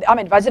 ഇന്ന് പകൽ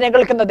വചനം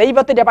കേൾക്കുന്ന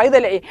ദൈവത്തിന്റെ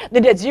പൈതലേ,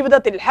 നിന്റെ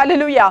ജീവിതത്തിൽ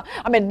ഹല്ലേലൂയ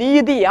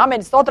നീതി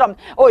സ്തോത്രം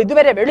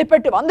ഇതുവരെ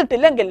വെളിപ്പെട്ട്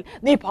വന്നിട്ടില്ലെങ്കിൽ,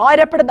 നീ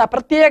ഭാരപ്പെടുന്ന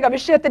പ്രത്യേക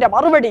വിഷയത്തിന്റെ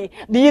മറുപടി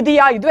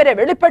നീതിയായി ഇതുവരെ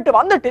വെളിപ്പെട്ട്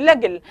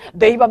വന്നിട്ടില്ലെങ്കിൽ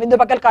ദൈവം ഇന്ന്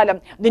പകൽക്കാലം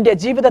നിന്റെ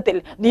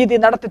ജീവിതത്തിൽ നീതി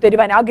നടത്തി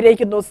തരുവാൻ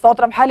ആഗ്രഹിക്കുന്നു.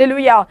 സ്തോത്രം.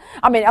 ഹല്ലേലൂയ.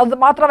 അത്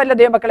മാത്രമല്ല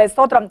ദൈവമക്കളെ,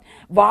 സ്തോത്രം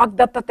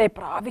വാഗ്ദത്തത്തെ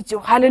പ്രാപിച്ചു.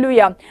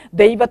 ഹല്ലേലൂയ.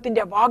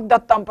 ദൈവത്തിന്റെ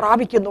വാഗ്ദത്തം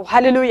പ്രാപിക്കുന്നു.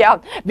 ഹല്ലേലൂയ.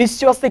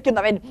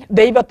 വിശ്വസിക്കുന്നവൻ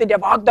ദൈവത്തിന്റെ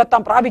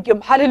വാഗ്ദത്തം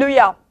പ്രാപിക്കും.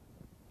 ഹല്ലേലൂയ.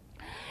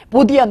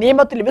 പുതിയ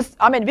നിയമത്തിൽ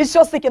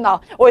വിശ്വസിക്കുന്ന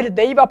ഒരു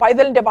ദൈവ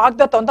പൈതലിന്റെ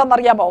വാഗ്ദത്തം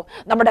എന്തെന്നറിയാമോ?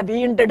 നമ്മുടെ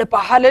വീണ്ടെടുപ്പ്.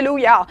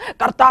 ഹല്ലേലൂയ.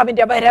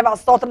 കർത്താവിന്റെ വരവ്.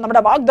 സ്തോത്രം.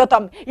 നമ്മുടെ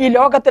വാഗ്ദത്തം ഈ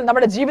ലോകത്തിൽ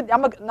നമ്മുടെ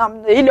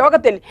ഈ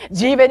ലോകത്തിൽ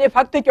ജീവന്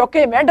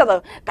ഭക്തിക്കൊക്കെ വേണ്ടത്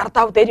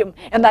കർത്താവ് തരും.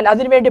 എന്നാൽ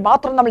അതിനുവേണ്ടി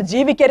മാത്രം നമ്മൾ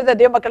ജീവിക്കരുത്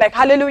ദൈവമക്കളെ.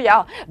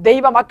 ഹല്ലേലൂയ.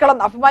 ദൈവ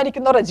മക്കളെന്ന്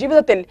അഭിമാനിക്കുന്നവരുടെ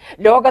ജീവിതത്തിൽ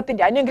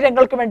ലോകത്തിന്റെ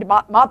അനുഗ്രഹങ്ങൾക്ക് വേണ്ടി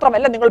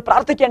മാത്രമല്ല നിങ്ങൾ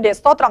പ്രാർത്ഥിക്കേണ്ടേ.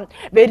 സ്തോത്രം.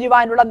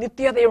 വരുവാനുള്ള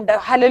നിത്യതയുണ്ട്.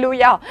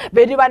 ഹല്ലേലൂയ.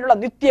 വരുവാനുള്ള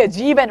നിത്യ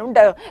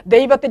ജീവനുണ്ട്.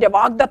 ദൈവത്തിന്റെ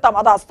വാഗ്ദത്തം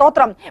അതാ.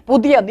 സ്തോത്രം.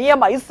 പുതിയ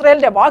നിയമ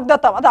ഇസ്രായേലിന്റെ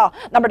വാഗ്ദത്തം അതാ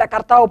നമ്മുടെ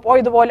കർത്താവ്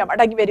പോയതുപോലെ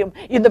മടങ്ങി വരും.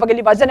 ഇന്ന് പകൽ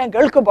ഈ വചനം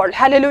കേൾക്കുമ്പോൾ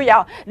ഹല്ലേലൂയ,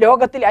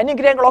 ലോകത്തിലെ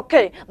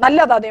അനുഗ്രഹങ്ങളൊക്കെ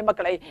നല്ലതാ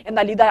ദൈവമക്കളെ,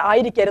 എന്നാൽ ഇത്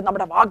ആയിരിക്കരുത്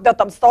നമ്മുടെ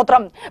വാഗ്ദത്തം.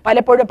 സ്തോത്രം.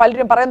 പലപ്പോഴും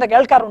പലരും പറയുന്നത്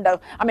കേൾക്കാറുണ്ട്,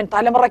 ആമേൻ,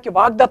 തലമുറയ്ക്ക്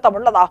വാഗ്ദത്തം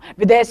ഉള്ളതാ,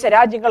 വിദേശ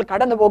രാജ്യങ്ങൾ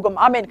കടന്നു പോകും.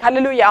 ആമേൻ,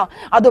 ഹല്ലേലൂയ.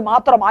 അത്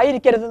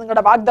മാത്രമായിരിക്കരുത്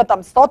നിങ്ങളുടെ വാഗ്ദത്തം.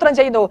 സ്തോത്രം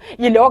ചെയ്യുന്നു.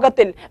 ഈ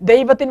ലോകത്തിൽ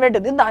ദൈവത്തിന് വേണ്ടി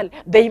നിന്നാൽ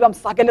ദൈവം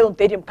സകലവും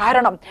തരും.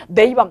 കാരണം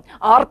ദൈവം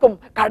ആർക്കും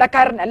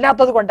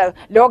കടക്കാരനല്ലാത്തത് കൊണ്ട്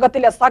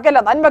ലോകത്തിലെ സകല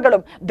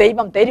നന്മകളും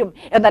ദൈവം തരും.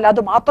 എന്നാൽ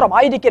അത്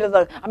മാത്രമായിരിക്കരുത്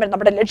ആമേൻ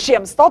നമ്മുടെ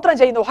ലക്ഷ്യം. സ്തോത്രം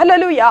ചെയ്യുന്നു.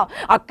 ഹല്ലേലൂയ.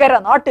 അക്കരെ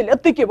നാട്ടിൽ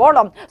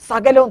എത്തിക്കുവോളം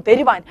സകലവും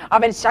തരുവാൻ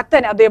അവൻ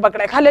ശക്തനാ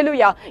ദൈവമക്കളെ.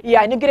 ഹല്ലേലൂയ. ഈ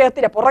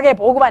അനുഗ്രഹത്തിന്റെ പുറകെ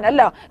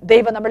പോകുവാനല്ല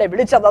ദൈവം നമ്മളെ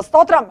വിളിച്ചത്.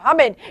 സ്തോത്രം.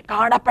 ആമേൻ.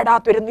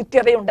 കാണപ്പെടാത്തൊരു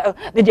നിത്യതയുണ്ട്.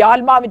 നിന്റെ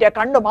ആത്മാവിന്റെ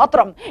കണ്ണു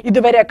മാത്രം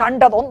ഇതുവരെ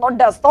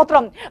കണ്ടതൊന്നുണ്ട്.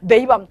 സ്തോത്രം.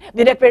 ദൈവം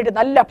നിനക്ക് വേണ്ടി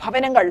നല്ല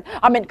ഭവനങ്ങൾ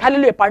ആമേൻ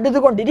ഹല്ലേലൂയ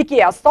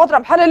പണിതുകൊണ്ടിരിക്കുക.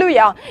 സ്തോത്രം. ഹല്ലേലൂയ.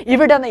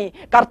 ഇവിടെ നീ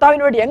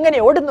കർത്താവിന് വേണ്ടി എങ്ങനെ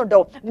ഓടുന്നുണ്ടോ,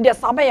 നിന്റെ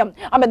സമയം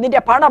ആമേൻ,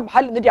 നിന്റെ പണം,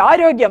 നിന്റെ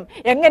ആരോഗ്യം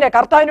എങ്ങനെ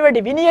കർത്താവിന് വേണ്ടി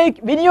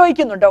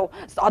വിനിയോഗിക്കുന്നുണ്ടോ,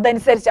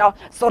 അതനുസരിച്ച്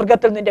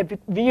സ്വർഗത്തിൽ നിന്റെ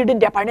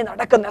വീടിന്റെ പണി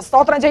നടക്കുന്ന.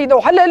 സ്തോത്രം ചെയ്യുന്നു.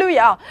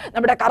 ഹല്ലേലൂയ.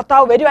 നമ്മുടെ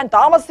കർത്താവ് വരുവാൻ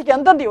താമസിക്കുക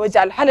എന്തെന്ന്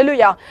ചോദിച്ചാൽ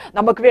ഹല്ലേലൂയ,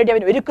 നമുക്ക് വേണ്ടി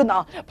അവൻ ഒരുക്കുന്ന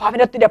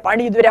ഭവനത്തിന്റെ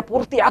പണി ഇതുവരെ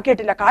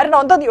പൂർത്തിയാക്കിയിട്ടില്ല. കാരണം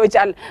എന്തെന്ന്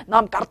ചോദിച്ചാൽ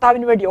നാം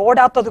കർത്താവിന് വേണ്ടി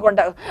ഓടാത്തത്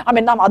കൊണ്ട്,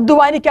 ആമേൻ, നാം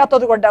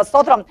അധ്വാനിക്കാത്തത് കൊണ്ട്.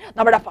 സ്തോത്രം.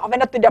 നമ്മുടെ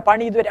ഭവനത്തിന്റെ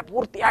പണി ഇതുവരെ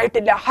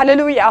പൂർത്തിയായിട്ടില്ല.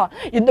 ഹല്ലേലൂയ.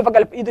 ഇന്ന്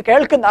പകൽ ഇത്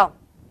കേൾക്കുന്ന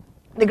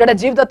നിങ്ങളുടെ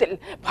ജീവിതത്തിൽ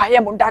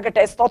ഭയം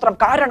ഉണ്ടാകട്ടെ. സ്തോത്രം.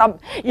 കാരണം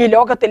ഈ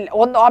ലോകത്തിൽ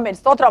ആമേൻ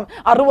സ്തോത്രം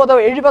 60,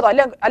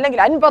 70 അല്ലെങ്കിൽ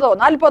 50,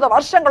 40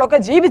 വർഷങ്ങളൊക്കെ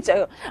ജീവിച്ച്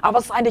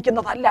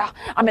അവസാനിക്കുന്നതല്ല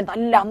ആമേൻ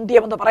നല്ല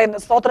അന്ത്യം എന്ന്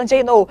പറയുന്നത്. സ്തോത്രം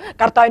ചെയ്യുന്നു.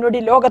 കർത്താവിനോട്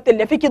ഈ ലോകത്തിൽ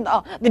ലഭിക്കുന്ന,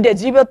 നിന്റെ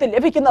ജീവിതത്തിൽ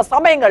ലഭിക്കുന്ന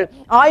സമയങ്ങൾ,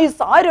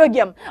 ആയുസ്,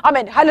 ആരോഗ്യം,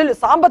 ആമേൻ ഹല്ലേലൂയ,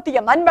 സാമ്പത്തിക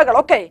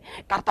നന്മകളൊക്കെ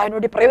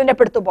കർത്താവിനോട്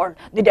പ്രയോജനപ്പെടുത്തുമ്പോൾ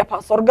നിന്റെ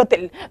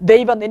സ്വർഗത്തിൽ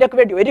ദൈവം നിനക്ക്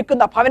വേണ്ടി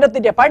ഒരുക്കുന്ന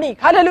ഭവനത്തിന്റെ പണി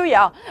ഹല്ലേലൂയ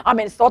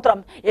ആമേൻ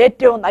സ്തോത്രം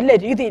ഏറ്റവും നല്ല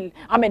രീതിയിൽ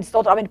ആമേൻ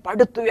സ്തോത്രം അവൻ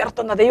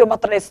പടുത്തുയർത്തുന്ന ദൈവം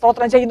അത്രേ. സ്തോത്രം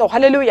ചെയ്യുന്നു.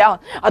 ഹല്ലേലൂയ.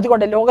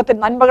 അതുകൊണ്ട്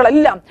ലോകത്തിന്റെ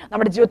നന്മകളെല്ലാം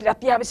നമ്മുടെ ജീവിതത്തിൽ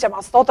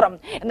അത്യാവശ്യമാണ്. സ്തോത്രം.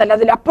 എന്നാൽ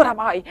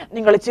അതിലപ്പുറമായി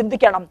നിങ്ങൾ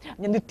ചിന്തിക്കണം,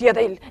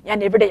 നിത്യതയിൽ ഞാൻ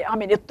എവിടെ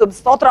ആമേൻ എത്തും.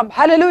 സ്തോത്രം.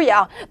 ഹല്ലേലൂയ.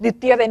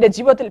 നിത്യത എന്റെ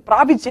ജീവിതത്തിൽ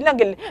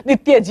പ്രാപിച്ചില്ലെങ്കിൽ,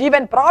 നിത്യ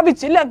ജീവൻ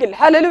പ്രാപിച്ചില്ലെങ്കിൽ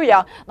ഹല്ലേലൂയ,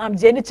 നാം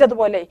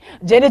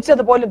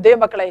ജനിച്ചതുപോലും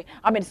ദൈവമക്കളെ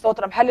ആമേൻ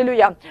സ്തോത്രം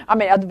ഹല്ലേലൂയ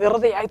ആമേൻ അത്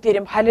വെറുതെ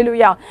ആയിത്തീരും.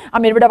 ഹല്ലേലൂയ.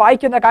 ആമേൻ ഇവിടെ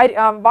വായിക്കുന്ന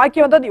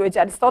വാക്യം എന്താന്ന്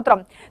ചോദിച്ചാൽ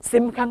സ്തോത്രം,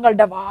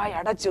 സിംഹങ്ങളുടെ വായ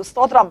അടച്ചു.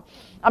 സ്തോത്രം.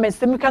 ആമേൻ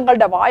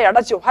സിംഹങ്ങളുടെ വായ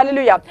അടച്ചു.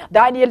 ഹല്ലേലൂയ.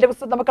 ദാനിയേലിന്റെ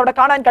പുസ്തകം നമുക്ക് അവിടെ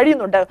കാണാൻ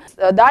കഴിയുന്നുണ്ട്.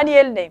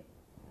 ദാനിയേലിനെ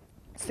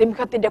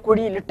സിംഹത്തിന്റെ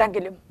കുഴിയിൽ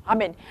ഇട്ടെങ്കിലും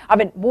ആമേൻ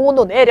അവൻ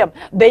 3 നേരം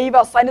ദൈവ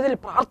സന്നിധിയിൽ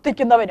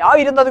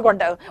പ്രാർത്ഥിക്കുന്നവനായിരുന്നത്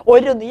കൊണ്ട്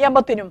ഒരു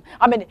നിയമത്തിനും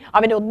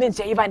അവന് ഒന്നും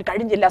ചെയ്യുവാൻ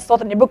കഴിഞ്ഞില്ല.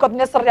 സ്തോത്രം.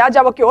 നെബൂഖദ്നേസർ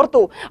രാജാവൊക്കെ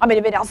ഓർത്തു ആമേൻ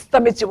ഇവൻ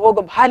അസ്തമിച്ചു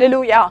പോകും.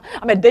 ഹല്ലേലൂയ.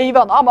 ആമേൻ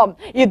ദൈവനാമം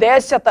ഈ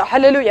ദേശത്ത്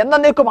ഹല്ലേലൂയ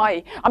എന്നേക്കുമായി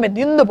ആമേൻ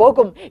നിന്നു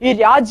പോകും. ഈ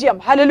രാജ്യം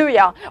ഹല്ലേലൂയ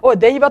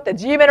ദൈവത്തെ,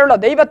 ജീവനുള്ള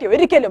ദൈവത്തെ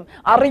ഒരിക്കലും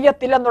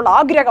അറിയത്തില്ലെന്നുള്ള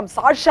ആഗ്രഹം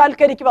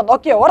സാക്ഷാത്കരിക്കുവാൻ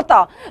നോക്കിയ ഓർത്ത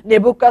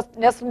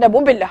നെബൂഖദ്നേസറിന്റെ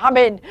മുമ്പിൽ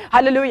ആമേൻ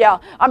ഹല്ലേലൂയ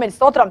ആമേൻ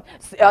സ്തോത്രം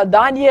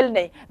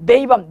ദാനിയേലിനെ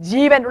ദൈവം,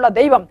 ജീവനുള്ള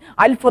ദൈവം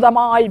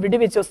അത്ഭുതമായി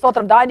വിടുവിച്ചു.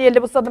 സ്തോത്രം.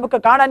 ദാനിയേലിന്റെ പുസ്തകം നമുക്ക്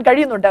കാണാൻ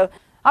കഴിയുന്നുണ്ട്.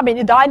 ആമേൻ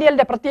ഈ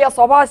ദാനിയേലിന്റെ പ്രത്യേക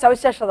സ്വഭാവ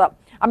സവിശേഷത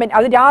ആമേൻ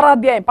അതിന്റെ 6-ാം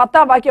അധ്യായം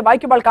 10-ാം വാക്യം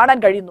വായിക്കുമ്പോൾ കാണാൻ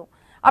കഴിയുന്നു.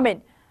 ആമേൻ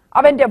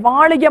അവന്റെ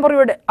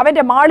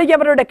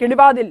മാളികമുറിയുടെ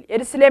കിളിവാതിൽ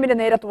യെരുശലേമിന്റെ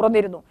നേരെ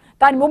തുറന്നിരുന്നു.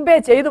 താൻ മുമ്പേ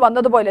ചെയ്തു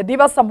വന്നതുപോലെ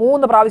ദിവസം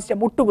 3 പ്രാവശ്യം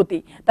മുട്ടുകുത്തി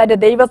തന്റെ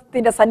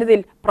ദൈവത്തിന്റെ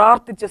സന്നിധിയിൽ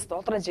പ്രാർത്ഥിച്ച്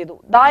സ്തോത്രം ചെയ്തു.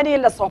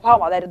 ദാനിയേലിന്റെ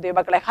സ്വഭാവം അതായിരുന്നു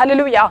ദൈവമക്കളെ.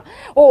 ഹല്ലേലൂയ.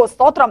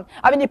 സ്തോത്രം.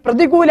 അവന്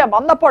പ്രതികൂലം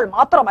വന്നപ്പോൾ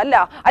മാത്രമല്ല,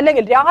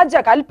 അല്ലെങ്കിൽ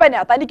രാജകൽപ്പന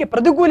തനിക്ക്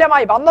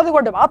പ്രതികൂലമായി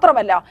വന്നതുകൊണ്ട്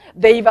മാത്രമല്ല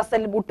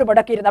ദൈവത്തിൽ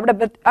മുട്ടുമടക്കിയിരുന്നു. അവിടെ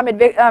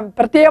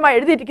പ്രത്യേകമായി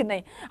എഴുതിയിരിക്കുന്നേ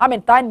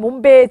ആമേൻ താൻ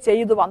മുമ്പേ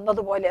ചെയ്തു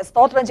വന്നതുപോലെ.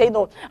 സ്തോത്രം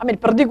ചെയ്യുന്നു. ആമേൻ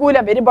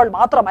പ്രതികൂലം വരുമ്പോൾ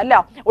മാത്രമല്ല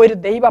ഒരു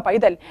ദൈവ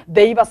പൈതൽ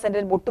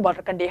ദൈവസന്നിധിയിൽ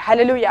മുട്ടുമടക്കണ്ടേ.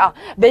 ഹല്ലേലൂയ.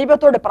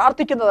 ദൈവത്തോട്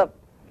പ്രാർത്ഥിക്കുന്നത്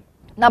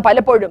നാം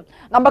പലപ്പോഴും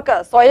നമുക്ക്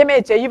സ്വയമേ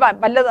ചെയ്യുവാൻ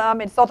വല്ലത്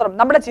സ്തോത്രം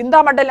നമ്മുടെ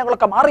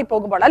ചിന്താമണ്ഡലങ്ങളൊക്കെ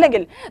മാറിപ്പോകുമ്പോൾ,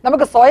 അല്ലെങ്കിൽ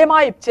നമുക്ക്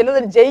സ്വയമായി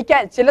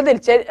ചിലതിൽ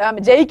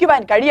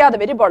ജയിക്കുവാൻ കഴിയാതെ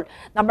വരുമ്പോൾ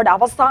നമ്മുടെ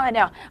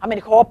അവസാന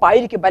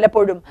ഹോപ്പായിരിക്കും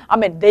പലപ്പോഴും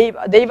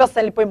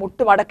ദൈവസ്ഥലിൽ പോയി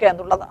മുട്ടുമടക്കുക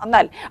എന്നുള്ളത്.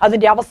 എന്നാൽ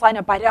അതിന്റെ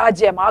അവസാനം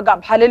പരാജയമാകാം.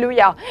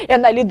 ഹല്ലേലൂയ.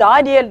 എന്നാൽ ഈ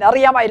ദാനിയേലിന്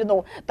അറിയാമായിരുന്നു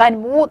താൻ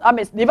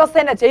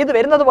ദിവസേന ചെയ്തു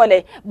വരുന്നത് പോലെ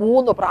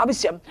 3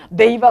 പ്രാവശ്യം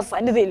ദൈവ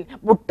സന്നിധിയിൽ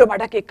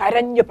മുട്ടുമടക്കി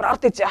കരഞ്ഞു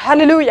പ്രാർത്ഥിച്ച്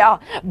ഹല്ലേലൂയ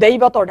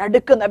ദൈവത്തോട്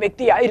അടുക്കുന്ന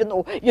വ്യക്തിയായിരുന്നു.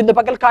 ഇന്ന്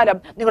പകൽക്കാലം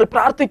നിങ്ങൾ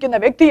പ്രാർത്ഥിക്കുന്ന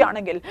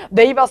വ്യക്തിയാണെങ്കിൽ,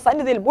 ദൈവ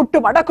സന്നിധിയിൽ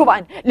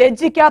മുട്ടുമടക്കുവാൻ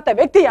ലജ്ജിക്കാത്ത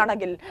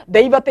വ്യക്തിയാണെങ്കിൽ,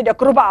 ദൈവത്തിന്റെ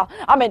കൃപ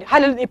ആമേൻ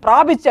ഹല്ലേലൂയ നീ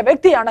പ്രാപിച്ച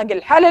വ്യക്തിയാണെങ്കിൽ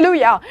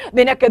ഹല്ലേലൂയ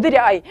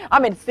നിനക്കെതിരായി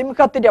ആമേൻ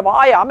സിംഹത്തിന്റെ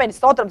വായ ആമേൻ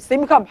സ്തോത്രം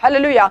സിംഹം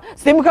ഹല്ലേലൂയ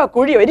സിംഹ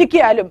കുഴി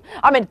ഒരുക്കിയാലും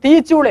ആമേൻ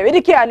തീച്ചൂള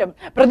ഒരുക്കിയാലും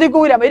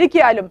പ്രതികൂലം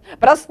ഒരുക്കിയാലും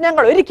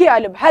പ്രശ്നങ്ങൾ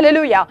ഒരുക്കിയാലും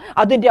ഹല്ലേലൂയ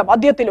അതിന്റെ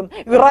മധ്യത്തിലും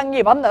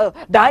ഇറങ്ങി വന്ന്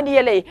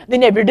ദാനിയേലേ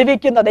നിന്നെ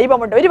വിടുവിക്കുന്ന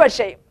ദൈവമുണ്ട്.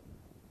 ഒരുപക്ഷേ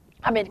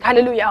ആമേൻ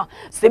ഹല്ലേലൂയ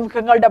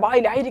സിംഹങ്ങളുടെ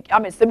വായിലായിരിക്കും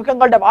ആമേൻ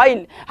സിംഹങ്ങളുടെ വായിൽ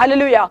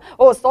ഹല്ലേലൂയ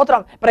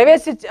സ്തോത്രം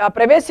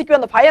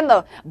പ്രവേശിക്കുമെന്ന് ഭയന്ന്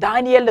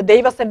ദാനിയേലിന്റെ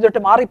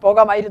ദൈവസന്നിധിയോട്ട്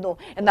മാറിപ്പോകാമായിരുന്നു.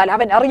 എന്നാൽ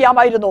അവൻ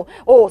അറിയാമായിരുന്നു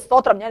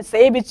സ്തോത്രം ഞാൻ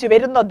സേവിച്ചു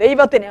വരുന്ന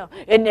ദൈവത്തിന്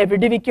എന്നെ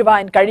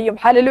വിടുവിക്കുവാൻ കഴിയും.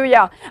 ഹല്ലേലൂയ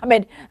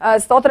ആമേൻ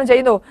സ്തോത്രം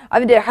ചെയ്യുന്നു.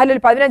 അതിന്റെ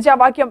ഹല്ലേലൂയ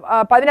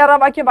 16-ാം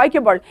വാക്യം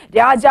വായിക്കുമ്പോൾ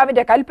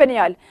രാജാവിന്റെ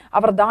കൽപ്പനയാൽ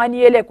അവർ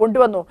ദാനിയേലെ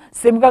കൊണ്ടുവന്നു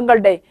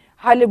സിംഹങ്ങളുടെ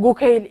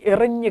ഗുഹയിൽ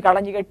എറിഞ്ഞു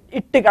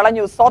ഇട്ട്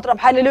കളഞ്ഞു. സ്തോത്രം.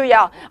 ഹല്ലേലൂയ.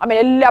 ആമേൻ.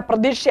 എല്ലാ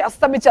പ്രതീക്ഷ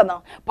അസ്തമിച്ചെന്ന്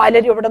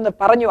പലരും ഇവിടെ നിന്ന്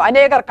പറഞ്ഞു.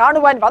 അനേകർ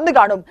കാണുവാൻ വന്നു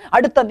കാണും.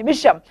 അടുത്ത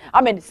നിമിഷം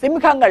ആമേൻ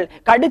സിംഹങ്ങൾ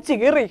കടിച്ചു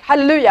കീറി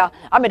ഹല്ലേലൂയ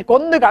ആമേൻ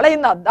കൊന്നു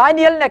കളയുന്ന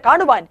ദാനിയേലിനെ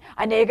കാണുവാൻ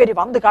അനേകർ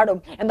വന്നു കാണും.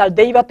 എന്നാൽ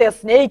ദൈവത്തെ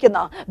സ്നേഹിക്കുന്ന,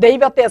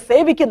 ദൈവത്തെ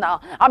സേവിക്കുന്ന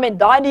ആമേൻ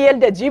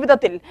ദാനിയേലിന്റെ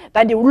ജീവിതത്തിൽ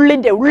തന്റെ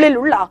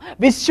ഉള്ളിലുള്ള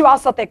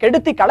വിശ്വാസത്തെ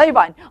കെടുത്തി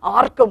കളയുവാൻ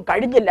ആർക്കും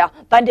കഴിഞ്ഞില്ല.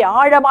 തന്റെ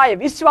ആഴമായ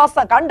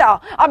വിശ്വാസം കണ്ട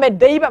ആമേൻ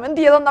ദൈവം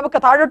എന്ത് ചെയ്തെന്ന് നമുക്ക്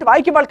താഴോട്ട്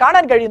വായിക്കുമ്പോൾ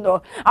കാണാൻ കഴിയുന്നു.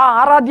 ആ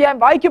 6 അധ്യായം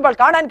വായിക്കുമ്പോൾ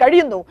കാണാൻ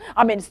കഴിയുന്നു.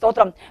 ആമേൻ.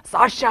 സ്തോത്രം.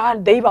 സാക്ഷാൽ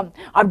ദൈവം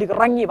അവിടെ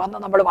ഇറങ്ങി വന്ന്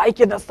നമ്മൾ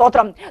വായിക്കുന്ന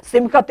സ്തോത്രം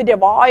സിംഹത്തിന്റെ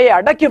വായ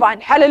അടയ്ക്കുവാൻ.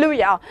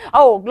 Hallelujah.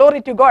 Oh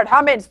glory to God.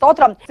 ആമേൻ.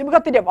 സ്തോത്രം.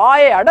 സിംഹത്തിന്റെ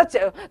വായ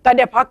അടച്ച്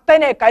തന്റെ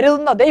ഭക്തനെ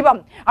കരുതുന്ന ദൈവം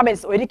ആമേൻ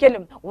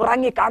ഒരിക്കലും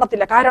ഉറങ്ങി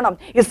കാണത്തില്ല. കാരണം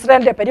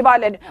ഇസ്രായേലിന്റെ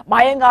പരിപാലൻ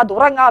മയങ്ങാതെ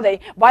ഉറങ്ങാതെ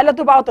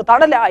വലതുഭാഗത്ത്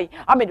തണലായി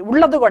ആമേൻ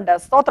ഉള്ളത് കൊണ്ട്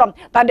സ്തോത്രം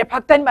തന്റെ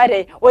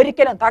ഭക്തന്മാരെ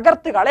ഒരിക്കലും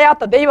തകർത്ത്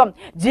കളയാത്ത ദൈവം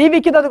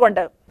ജീവിക്കുന്നത്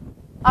കൊണ്ട്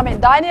ആമേൻ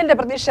ദാനിയേലിന്റെ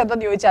പ്രതീക്ഷ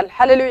എന്തെന്ന് ചോദിച്ചാൽ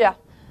ഹല്ലേലൂയ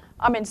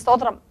ആമേൻ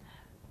സ്തോത്രം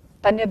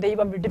തന്നെ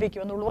ദൈവം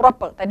വിടുവിക്കുമെന്നുള്ള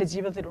ഉറപ്പ് തന്റെ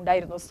ജീവിതത്തിൽ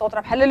ഉണ്ടായിരുന്നു.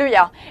 സ്തോത്രം. ഹല്ലേലൂയ.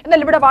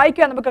 എന്നാൽ ഇവിടെ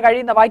വായിക്കാൻ നമുക്ക്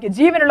കഴിയുന്ന വാക്യം,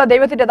 ജീവനുള്ള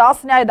ദൈവത്തിന്റെ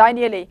ദാസനായ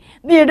ദാനിയേലേ,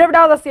 നീ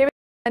ഇടപെടാതെ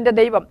സേവിക്കുന്ന എന്റെ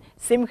ദൈവം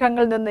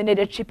സിംഹങ്ങളിൽ നിന്ന് നിന്നെ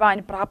രക്ഷിപ്പാൻ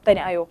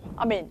പ്രാപ്തനായോ.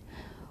 ആമേൻ.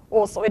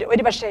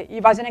 ഒരു പക്ഷേ ഈ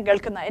വചനം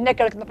എന്നെ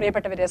കേൾക്കുന്ന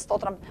പ്രിയപ്പെട്ടവരെ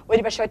സ്തോത്രം,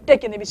 ഒരുപക്ഷെ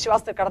ഒറ്റയ്ക്ക് നീ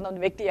വിശ്വാസത്തിൽ കടന്ന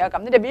ഒരു വ്യക്തിയാകാം.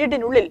 നിന്റെ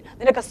വീടിനുള്ളിൽ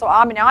നിനക്ക്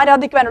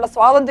ആരാധിക്കുവാനുള്ള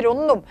സ്വാതന്ത്ര്യം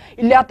ഒന്നും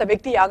ഇല്ലാത്ത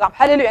വ്യക്തിയാകാം.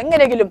 ഹല്ലേലൂയ.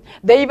 എങ്ങനെയെങ്കിലും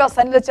ദൈവ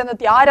സന്നിധി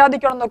ചെന്നെത്തി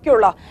ആരാധിക്കണം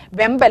എന്നൊക്കെയുള്ള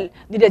വെമ്പൽ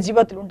നിന്റെ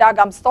ജീവിതത്തിൽ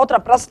ഉണ്ടാകാം.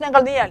 സ്തോത്രം.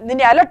 പ്രശ്നങ്ങൾ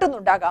നിന്നെ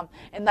അലട്ടുന്നുണ്ടാകാം.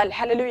 എന്നാൽ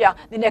ഹല്ലേലൂയ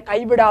നിന്നെ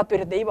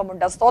കൈവിടാത്തൊരു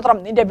ദൈവമുണ്ട്. സ്തോത്രം.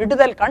 നിന്റെ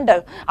വിടുതൽ കണ്ട്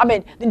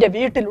ആമേൻ നിന്റെ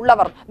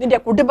വീട്ടിലുള്ളവർ, നിന്റെ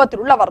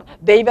കുടുംബത്തിലുള്ളവർ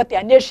ദൈവത്തെ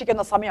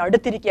അന്വേഷിക്കുന്ന സമയം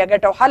അടുത്തിരിക്കുക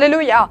കേട്ടോ.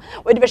 ഹല്ലേലൂയ.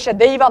 ഒരുപക്ഷെ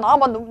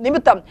ദൈവനാമ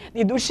നിമിത്തം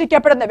നീ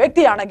ദൂഷിക്കപ്പെടുന്ന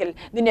വ്യക്തിയാണെങ്കിൽ,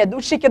 നിന്നെ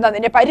ദൂഷിക്കുന്ന,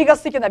 നിന്നെ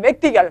പരിഹസിക്കുന്ന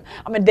വ്യക്തികൾ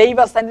അവൻ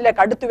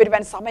ദൈവസന്നിധിയിലേക്ക് അടുത്തു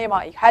വരുവാൻ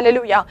സമയമായി.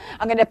 ഹല്ലേലൂയ.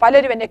 അങ്ങനെ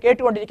പലരും എന്നെ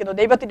കേട്ടുകൊണ്ടിരിക്കുന്നു.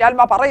 ദൈവത്തിന്റെ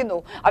ആത്മാ പറയുന്നു,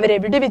 അവരെ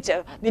വിടുവിച്ച്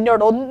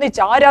നിന്നോട്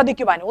ഒന്നിച്ച്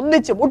ആരാധിക്കുവാൻ,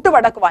 ഒന്നിച്ച്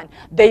മുട്ടുമടക്കുവാൻ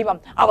ദൈവം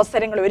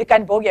അവസരങ്ങൾ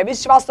ഒരുക്കാൻ പോകുക.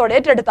 വിശ്വാസത്തോടെ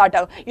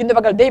ഏറ്റെടുത്താട്ട് ഇന്ന്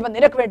പകൽ ദൈവം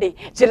നിനക്ക് വേണ്ടി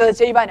ചിലത്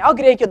ചെയ്യുവാൻ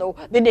ആഗ്രഹിക്കുന്നു.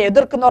 നിന്നെ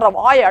എതിർക്കുന്നവരുടെ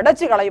വായ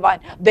അടച്ചു കളയുവാൻ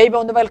ദൈവം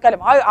ഒന്ന്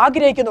പൽക്കാലം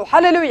ആഗ്രഹിക്കുന്നു.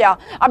 ഹല്ലേലൂയ.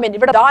 ആമേൻ.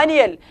 ഇവിടെ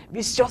ദാനിയേൽ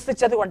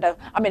വിശ്വസിച്ചത് കൊണ്ട്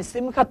ആമേൻ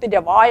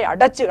സിംഹത്തിന്റെ വായ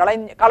അടച്ചു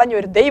കളഞ്ഞ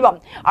ഒരു ദൈവം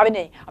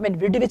അവനെ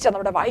വിടുവിച്ച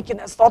നമ്മുടെ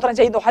വായിക്കുന്ന സ്തോത്രം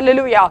ചെയ്യുന്നു.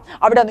 ഹല്ലേലൂയ.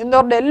 അവിടെ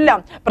നിന്നവരുടെ എല്ലാം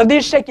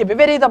പ്രതീക്ഷയ്ക്ക്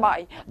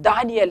വിപരീതമായി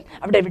ദാനിയേൽ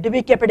അവിടെ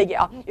വിടുവിക്കപ്പെടുക.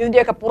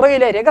 ഇതിന്റെയൊക്കെ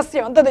പുറകിലെ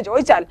രഹസ്യം എന്തെന്ന്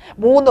ചോദിച്ചാൽ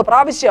 3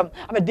 പ്രാവശ്യം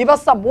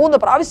ദിവസം 3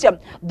 പ്രാവശ്യം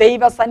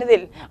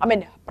ദൈവസന്നിധിയിൽ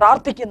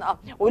പ്രാർത്ഥിക്കുന്ന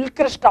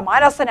ഉത്കൃഷ്ട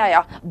മാനസനായ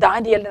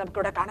ദാനിയേലിനെ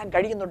നമുക്കിവിടെ കാണാൻ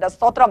കഴിയുന്നുണ്ട്.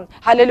 സ്തോത്രം.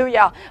 ഹല്ലേലൂയ.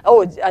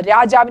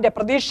 രാജാവിന്റെ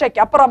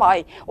പ്രതീക്ഷയ്ക്ക്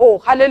അപ്പുറമായി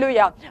ഹല്ലേലൂയ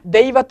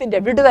ദൈവത്തിന്റെ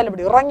വിടുതൽ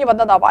ഇവിടെ ഇറങ്ങി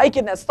വന്നതാ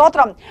വായിക്കുന്ന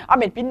സ്തോത്രം.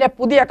 പിന്നെ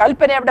പുതിയ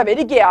കൽപ്പന അവിടെ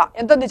വരിക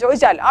എന്തെന്ന്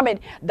ചോദിച്ചാൽ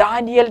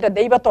ദാനിയേലിന്റെ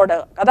ദൈവത്തോട്,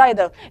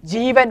 അതായത്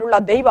ജീവനുള്ള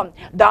ദൈവം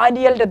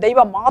ദാനിയേലിന്റെ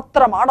ദൈവം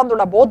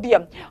മാത്രമാണെന്നുള്ള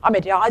ബോധ്യം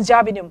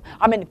രാജാവിനും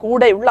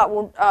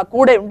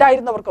കൂടെ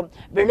ഉണ്ടായിരുന്നവർക്കും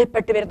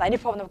വെളിപ്പെട്ട് വരുന്ന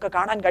അനുഭവം നമുക്ക്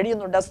കാണാൻ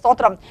കഴിയുന്നുണ്ട്.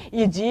 സ്തോത്രം.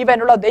 ഈ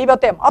ജീവനുള്ള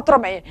ദൈവത്തെ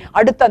മാത്രമേ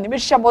അടുത്ത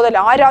നിമിഷം മുതൽ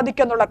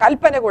ആരാധിക്കുന്നുള്ള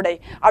കൽപ്പന കൂടെ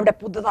അവിടെ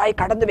പുതുതായി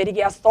കടന്നു വരിക.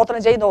 സ്തോത്രം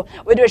ചെയ്യുന്നു.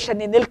 ഒരുപക്ഷെ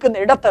നീ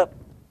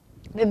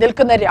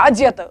നിൽക്കുന്ന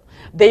രാജ്യത്ത്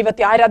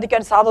ദൈവത്തെ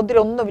ആരാധിക്കാൻ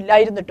സ്വാതന്ത്ര്യം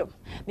ഒന്നുമില്ലായിരുന്നിട്ടും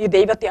നീ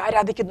ദൈവത്തെ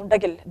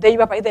ആരാധിക്കുന്നുണ്ടെങ്കിൽ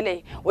ദൈവ പൈതലേ,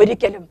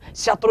 ഒരിക്കലും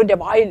ശത്രുവിന്റെ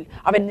വായിൽ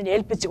അവൻ നിന്നെ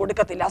ഏൽപ്പിച്ചു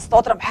കൊടുക്കത്തില്ല.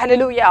 സ്തോത്രം.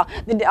 ഹല്ലേലൂയ.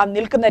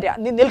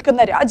 നീ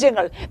നിൽക്കുന്ന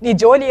രാജ്യങ്ങൾ, നീ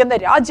ജോലി ചെയ്യുന്ന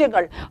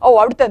രാജ്യങ്ങൾ,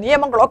 അവിടുത്തെ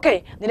നിയമങ്ങളൊക്കെ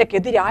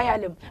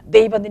നിനക്കെതിരായാലും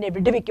ദൈവം നിന്നെ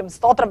വിടുവിക്കും.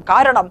 സ്തോത്രം.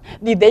 കാരണം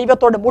നീ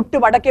ദൈവത്തോട്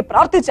മുട്ടുമടക്കി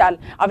പ്രാർത്ഥിച്ചാൽ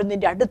അവൻ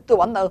നിന്റെ അടുത്ത്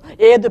വന്ന്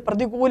ഏത്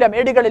പ്രതികൂല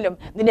മേടുകളിലും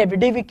നിന്നെ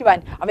വിടുവിക്കുവാൻ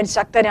അവൻ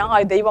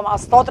ശക്തനായ ദൈവമാ.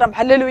 സ്തോത്രം.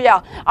 ഹല്ലേലൂയ.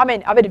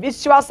 ആമേൻ. അവർ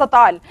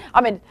വിശ്വാസത്താൽ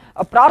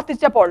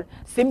പ്രാർത്ഥിച്ചപ്പോൾ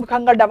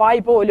സിംഹങ്ങളുടെ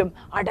വായ് പോലും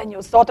അടഞ്ഞു.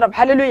 സ്തോത്രം.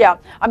 ഹല്ലേലൂയ.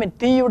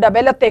 തീയുടെ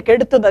ബലത്തെ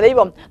കെടുത്തുന്ന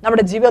ദൈവം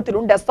നമ്മുടെ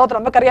ജീവിതത്തിലുണ്ട്. സ്തോത്രം.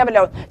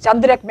 നമുക്കറിയാമല്ലോ,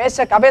 ചന്ദ്രക്,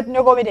 മേശക്,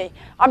 അബേദ്നെഗോവിനെ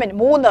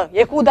 3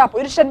 യഹൂദ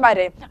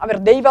പുരുഷന്മാരെ അവർ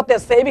ദൈവത്തെ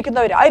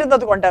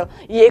സേവിക്കുന്നവരായിരുന്നത് കൊണ്ട്,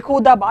 ഈ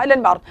യഹൂദ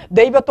ബാലന്മാർ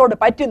ദൈവത്തോട്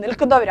പറ്റി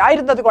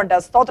നിൽക്കുന്നവരായിരുന്നത് കൊണ്ട്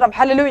സ്തോത്രം.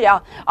 ഹല്ലേലൂയ.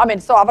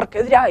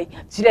 അവർക്കെതിരായി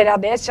ചിലർ ആ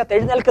ദേശത്ത്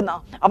എഴുന്നേൽക്കുന്ന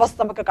അവസ്ഥ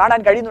നമുക്ക് കാണാൻ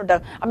കഴിയുന്നുണ്ട്.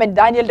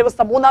 ദാനിയേലിന്റെ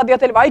പുസ്തകം 3-ാം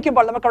അധ്യായത്തിൽ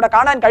വായിക്കുമ്പോൾ നമുക്ക് അവിടെ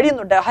കാണാൻ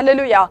കഴിയുന്നുണ്ട്.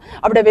 ഹല്ലേലൂയ.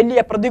 അവിടെ വലിയ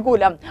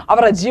പ്രതികൂലം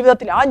അവരുടെ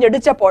ജീവിതത്തിൽ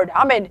ആഞ്ഞടിച്ചപ്പോൾ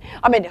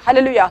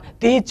ഹല്ലേലൂയ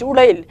തീ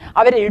ചൂളയിൽ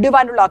അവരെ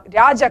ഇടുവാനുള്ള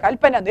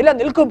രാജകൽപ്പന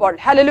നിലനിൽക്കുമ്പോൾ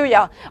ഹല്ലേലൂയ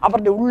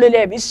അവരുടെ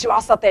ഉള്ളിലെ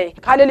വിശ്വാസത്തെ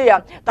ഹല്ലേലൂയ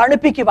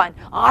തണുപ്പിക്കുവാൻ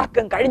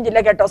ആർക്കും കഴിഞ്ഞില്ല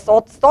കേട്ടോ.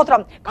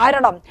 സ്തോത്രം.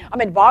 കാരണം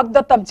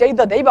വാഗ്ദത്തം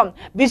ചെയ്ത ദൈവം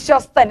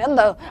വിശ്വസ്തൻ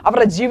എന്ന്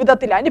അവരുടെ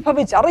ജീവിതത്തിൽ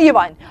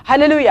അനുഭവിച്ചറിയുവാൻ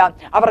ഹല്ലേലൂയ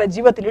അവരുടെ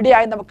ജീവിതത്തിൽ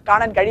ഇടയായി നമുക്ക്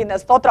കാണാൻ കഴിയുന്ന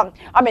സ്തോത്രം.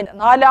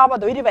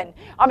 4ാമതൊരുവൻ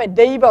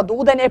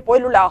ദൈവദൂതനെ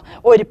പോലുള്ള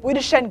ഒരു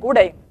പുരുഷൻ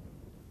കൂടെ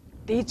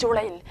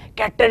തീച്ചൂളയിൽ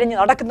കെട്ടഴിഞ്ഞ്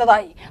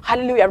നടക്കുന്നതായി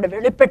ഹല്ലേലൂയ അവിടെ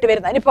വെളിപ്പെട്ട്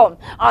വരുന്ന അനുഭവം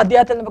ആ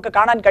അധ്യായത്തിൽ നമുക്ക്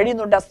കാണാൻ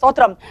കഴിയുന്നുണ്ട്.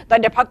 സ്തോത്രം.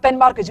 തന്റെ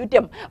ഭക്തന്മാർക്ക്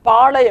ചുറ്റും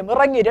പാളയം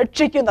ഇറങ്ങി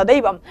രക്ഷിക്കുന്ന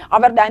ദൈവം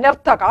അവരുടെ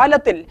അനർത്ഥ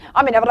കാലത്തിൽ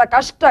അവരുടെ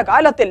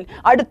കഷ്ടകാലത്തിൽ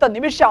അടുത്ത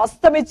നിമിഷം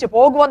അസ്തമിച്ച്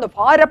പോകുമെന്ന്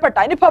ഭാരപ്പെട്ട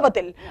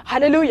അനുഭവത്തിൽ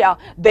ഹല്ലേലൂയ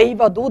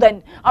ദൈവദൂതൻ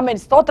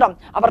സ്തോത്രം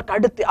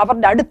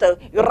അവരുടെ അടുത്ത്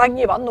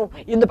ഇറങ്ങി വന്നു.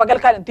 ഇന്ന്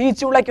പകൽക്കാലം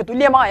തീച്ചൂളയ്ക്ക്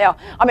തുല്യമായ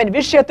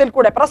വിഷയത്തിൽ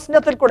കൂടെ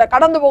പ്രശ്നത്തിൽ കൂടെ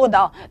കടന്നു പോകുന്ന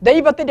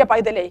ദൈവത്തിന്റെ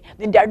പൈതലെ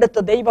നിന്റെ അടുത്ത്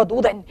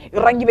ദൈവദൂതൻ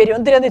ഇറങ്ങി വരും.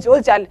 എന്തിനെന്ന്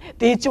ചോദിച്ചാൽ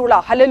തീച്ചൂള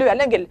ഹല്ലേലൂയ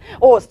അല്ലെങ്കിൽ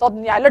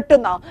നീ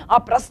അലട്ടുന്ന ആ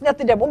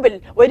പ്രശ്നത്തിന്റെ മുമ്പിൽ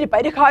ഒരു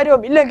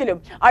പരിഹാരവും ഇല്ലെങ്കിലും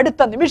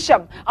അടുത്ത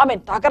നിമിഷം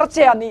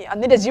തകർച്ചയാ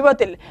നിന്റെ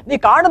ജീവിതത്തിൽ നീ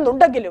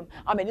കാണുന്നുണ്ടെങ്കിലും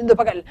ഇന്ന്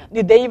പകൽ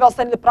നീ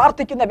ദൈവസന്നിധിയിൽ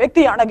പ്രാർത്ഥിക്കുന്ന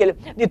വ്യക്തിയാണെങ്കിൽ,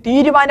 നീ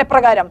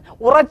തീരുമാനപ്രകാരം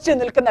ഉറച്ചു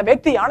നിൽക്കുന്ന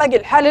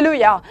വ്യക്തിയാണെങ്കിൽ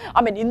ഹല്ലേലൂയ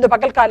ഇന്ന്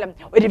പകൽക്കാലം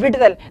ഒരു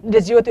വിടുതൽ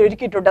നിന്റെ ജീവിതത്തിൽ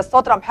ഒരുക്കിയിട്ടുണ്ട്.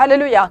 സ്തോത്രം.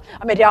 ഹല്ലേലൂയ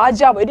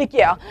രാജാവ്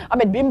ഒരുക്കിയ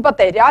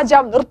ബിംബത്തെ,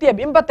 രാജാവ് നിർത്തിയ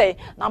ബിംബത്തെ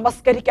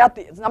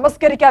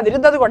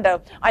നമസ്കരിക്കാതിരുന്നത് കൊണ്ട്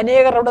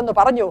അനേകരോടൊന്ന്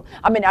പറഞ്ഞു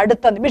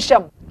അടുത്ത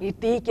നിമിഷം ഈ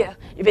തീക്ക്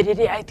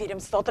ഇവരിരയായി തീരും.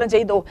 സ്തോത്രം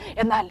ചെയ്തു.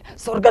 എന്നാൽ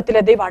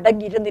സ്വർഗത്തിലെ ദൈവം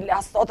അടങ്ങിയിരുന്നില്ല.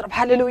 സ്തോത്രം.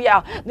 ഹല്ലേലൂയ.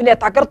 നിന്നെ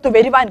തകർത്തു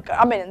വരുവാൻ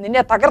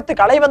നിന്നെ തകർത്ത്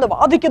കളയുമെന്ന്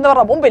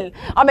വാദിക്കുന്നവരുടെ മുമ്പിൽ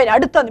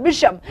അടുത്ത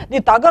നിമിഷം നീ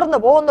തകർന്നു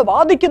പോകുന്നു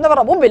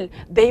വാദിക്കുന്നവരുടെ മുമ്പിൽ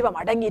ദൈവം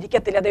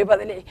അടങ്ങിയിരിക്കത്തില്ല.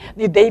 ദൈവത്തിലെ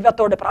നീ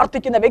ദൈവത്തോട്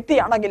പ്രാർത്ഥിക്കുന്ന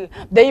വ്യക്തിയാണെങ്കിൽ,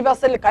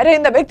 ദൈവത്തിൽ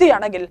കരയുന്ന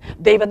വ്യക്തിയാണെങ്കിൽ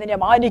ദൈവം നിന്നെ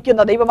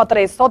മാനിക്കുന്ന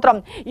ദൈവമത്രേ. സ്തോത്രം.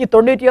 ഈ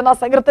 91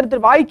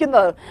 സങ്കീർത്തനത്തിൽ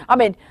വായിക്കുന്നത്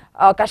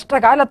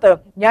കഷ്ടകാലത്ത്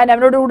ഞാൻ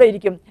അവനോടുകൂടെ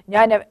ഇരിക്കും,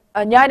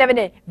 ഞാൻ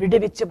അവനെ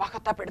വിടുവിച്ച്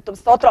മഹത്വപ്പെടുത്തും.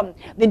 സ്തോത്രം.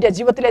 നിന്റെ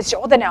ജീവിതത്തിലെ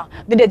ശോധന,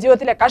 നിന്റെ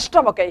ജീവിതത്തിലെ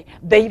കഷ്ടമൊക്കെ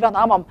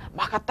ദൈവനാമം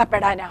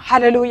മഹത്വപ്പെടാനാ.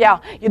 ഹല്ലേലൂയ.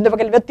 ഇന്ന്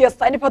പകൽ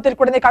വ്യത്യസ്ത അനുഭവത്തിൽ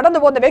കൂടെ നീ കടന്നു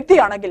പോകുന്ന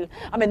വ്യക്തിയാണെങ്കിൽ,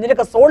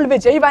 നിനക്ക് സോൾവ്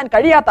ചെയ്യുവാൻ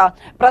കഴിയാത്ത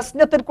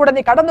പ്രശ്നത്തിൽ കൂടെ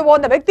നീ കടന്നു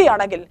പോകുന്ന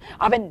വ്യക്തിയാണെങ്കിൽ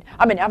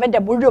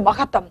അവന്റെ മുഴുവൻ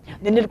മഹത്വം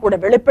നിന്നിൽ കൂടെ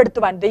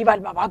വെളിപ്പെടുത്തുവാൻ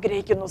ദൈവാത്മാവ്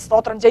ആഗ്രഹിക്കുന്നു.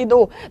 സ്തോത്രം ചെയ്തു.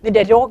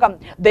 നിന്റെ രോഗം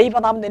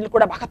ദൈവനാമം നിന്നിൽ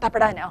കൂടെ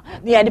മഹത്വപ്പെടാനാ.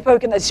 നീ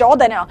അനുഭവിക്കുന്ന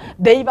ശോധന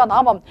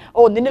ദൈവനാമം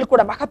നിന്നിൽ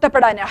കൂടെ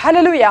മഹത്വപ്പെടാനാ.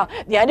 ഹല്ലേലൂയ.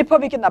 നീ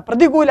അനുഭവിക്കുന്ന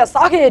പ്രതികൂല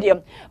സാഹചര്യം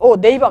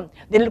ദൈവം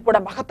നിന്നിൽ കൂടെ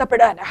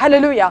മഹത്വപ്പെടാൻ.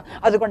 ഹല്ലേലൂയ.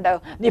 അതുകൊണ്ട്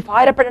നീ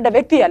ഭാരപ്പെടേണ്ട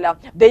വ്യക്തിയല്ല.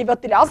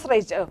 ദൈവത്തിൽ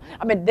ആശ്രയിച്ച്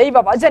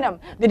ദൈവവചനം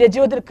നിന്റെ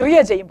ജീവിതത്തിൽ ക്രിയ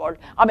ചെയ്യുമ്പോൾ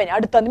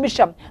അടുത്ത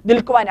നിമിഷം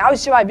നിൽക്കുവാൻ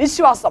ആവശ്യമായ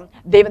വിശ്വാസം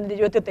ദൈവം നിന്റെ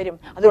ജീവിതത്തിൽ തരും.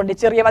 അതുകൊണ്ട്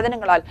ചെറിയ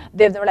വചനങ്ങളാൽ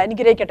ദൈവം നമ്മളെ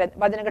അനുഗ്രഹിക്കട്ടെ.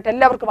 വചനം കേട്ട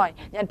എല്ലാവർക്കുമായി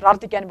ഞാൻ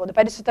പ്രാർത്ഥിക്കാൻ പോകുന്നു.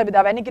 പരിശുദ്ധ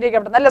പിതാവ്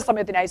അനുഗ്രഹിക്കപ്പെട്ട നല്ല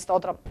സമയത്തിനായി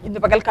സ്തോത്രം. ഇന്ന്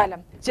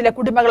പകൽക്കാലം ചില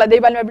കുടുംബങ്ങളെ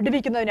ദൈവാത്മാവ്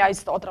വിടുവിക്കുന്നതിനായി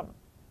സ്തോത്രം.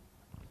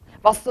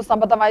 വസ്തു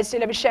സംബന്ധമായ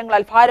ചില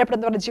വിഷയങ്ങളാൽ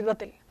ഭാരപ്പെടുന്നവരുടെ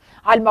ജീവിതത്തിൽ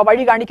ആത്മ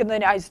വഴി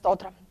കാണിക്കുന്നതിനായി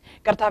സ്തോത്രം.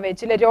 കർത്താവെ,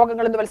 ചില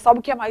രോഗങ്ങൾ ഇന്ന്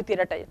സൗഖ്യമായി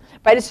തീരട്ടെ.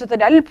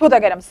 പരിശുദ്ധന്റെ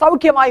അത്ഭുതകരം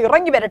സൗഖ്യമായി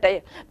ഇറങ്ങി വരട്ടെ.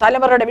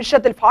 തലമുറയുടെ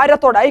വിഷയത്തിൽ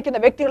ഭാരത്തോട് അയക്കുന്ന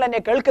വ്യക്തികൾ എന്നെ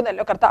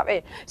കേൾക്കുന്നല്ലോ കർത്താവെ.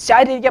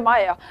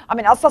 ശാരീരികമായ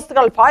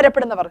അസ്വസ്ഥതകൾ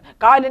ഭാരപ്പെടുന്നവർ,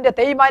 കാലിന്റെ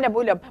തേയ്മാനം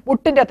മൂലം,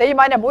 മുട്ടിന്റെ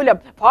തേയ്മാനം മൂലം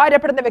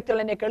ഭാരപ്പെടുന്ന വ്യക്തികൾ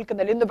എന്നെ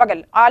കേൾക്കുന്നല്ലോ. ഇന്ന്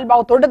പകൽ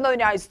ആത്മാവ്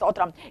തൊടുന്നതിനായി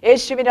സ്തോത്രം.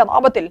 യേശുവിന്റെ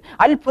നാമത്തിൽ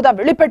അത്ഭുതം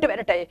വെളിപ്പെട്ട്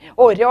വരട്ടെ.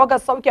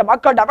 രോഗസൗഖ്യം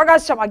മക്കളുടെ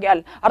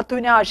അവകാശമാകിയാൽ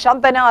അർത്തുന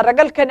ശന്തന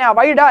രഗൽക്കന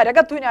വൈഡ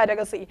രഗത്തുന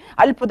രഗസി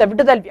അത്ഭുത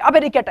വിടുതൽ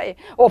വ്യാപരിക്കട്ടെ.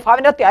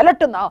 ഭവനത്തെ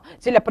അലട്ടുന്ന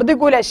ചില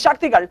പ്രതികൂല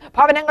ശക്തികൾ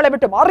ഭവനങ്ങളെ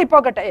വിട്ട്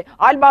മാറിപ്പോകട്ടെ.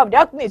 ആത്മാവിന്റെ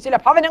അഗ്നി ചില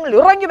ഭവനങ്ങൾ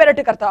ഇറങ്ങി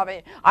വരട്ടെ കർത്താവെ.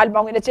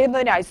 ആത്മാവിനെ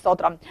ചെയ്യുന്നതിനായി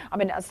സ്തോത്രം.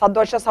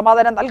 സന്തോഷ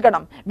സമാധാനം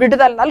നൽകണം,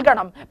 വിടുതൽ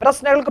നൽകണം,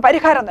 പ്രശ്നങ്ങൾക്ക്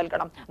പരിഹാരം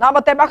നൽകണം,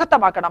 നാമത്തെ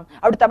മഹത്വമാക്കണം,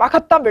 അവിടുത്തെ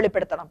മഹത്വം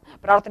വെളിപ്പെടുത്തണം.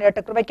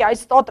 പ്രാർത്ഥനയായിട്ട് കൃപയ്ക്കായി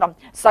സ്തോത്രം.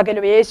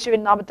 സകല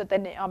യേശുവിൻ നാമത്തിൽ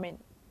തന്നെ ആമേൻ.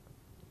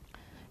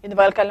 ഇന്ന്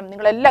പകൽക്കാലം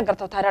നിങ്ങളെല്ലാം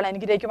കർത്താവ് ധാരാളം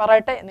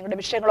അനുഗ്രഹിക്കുമാറാകട്ടെ. നിങ്ങളുടെ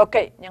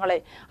വിഷയങ്ങളൊക്കെ ഞങ്ങളെ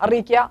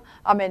അറിയിക്കുക.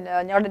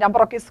 ഞങ്ങളുടെ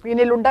നമ്പറൊക്കെ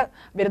സ്ക്രീനിലുണ്ട്.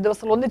 വരും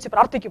ദിവസങ്ങൾ ഒന്നിച്ച്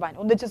പ്രാർത്ഥിക്കുവാൻ,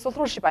 ഒന്നിച്ച്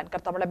ശുശ്രൂഷിപ്പാൻ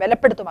കർത്താവ് നമ്മളെ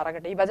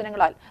ബലപ്പെടുത്തുമാറാകട്ടെ. ഈ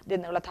വചനങ്ങളാൽ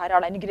നിങ്ങളെ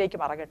ധാരാളം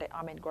അനുഗ്രഹിക്കുമാറാകട്ടെ.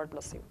 ആമേൻ. God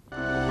bless you.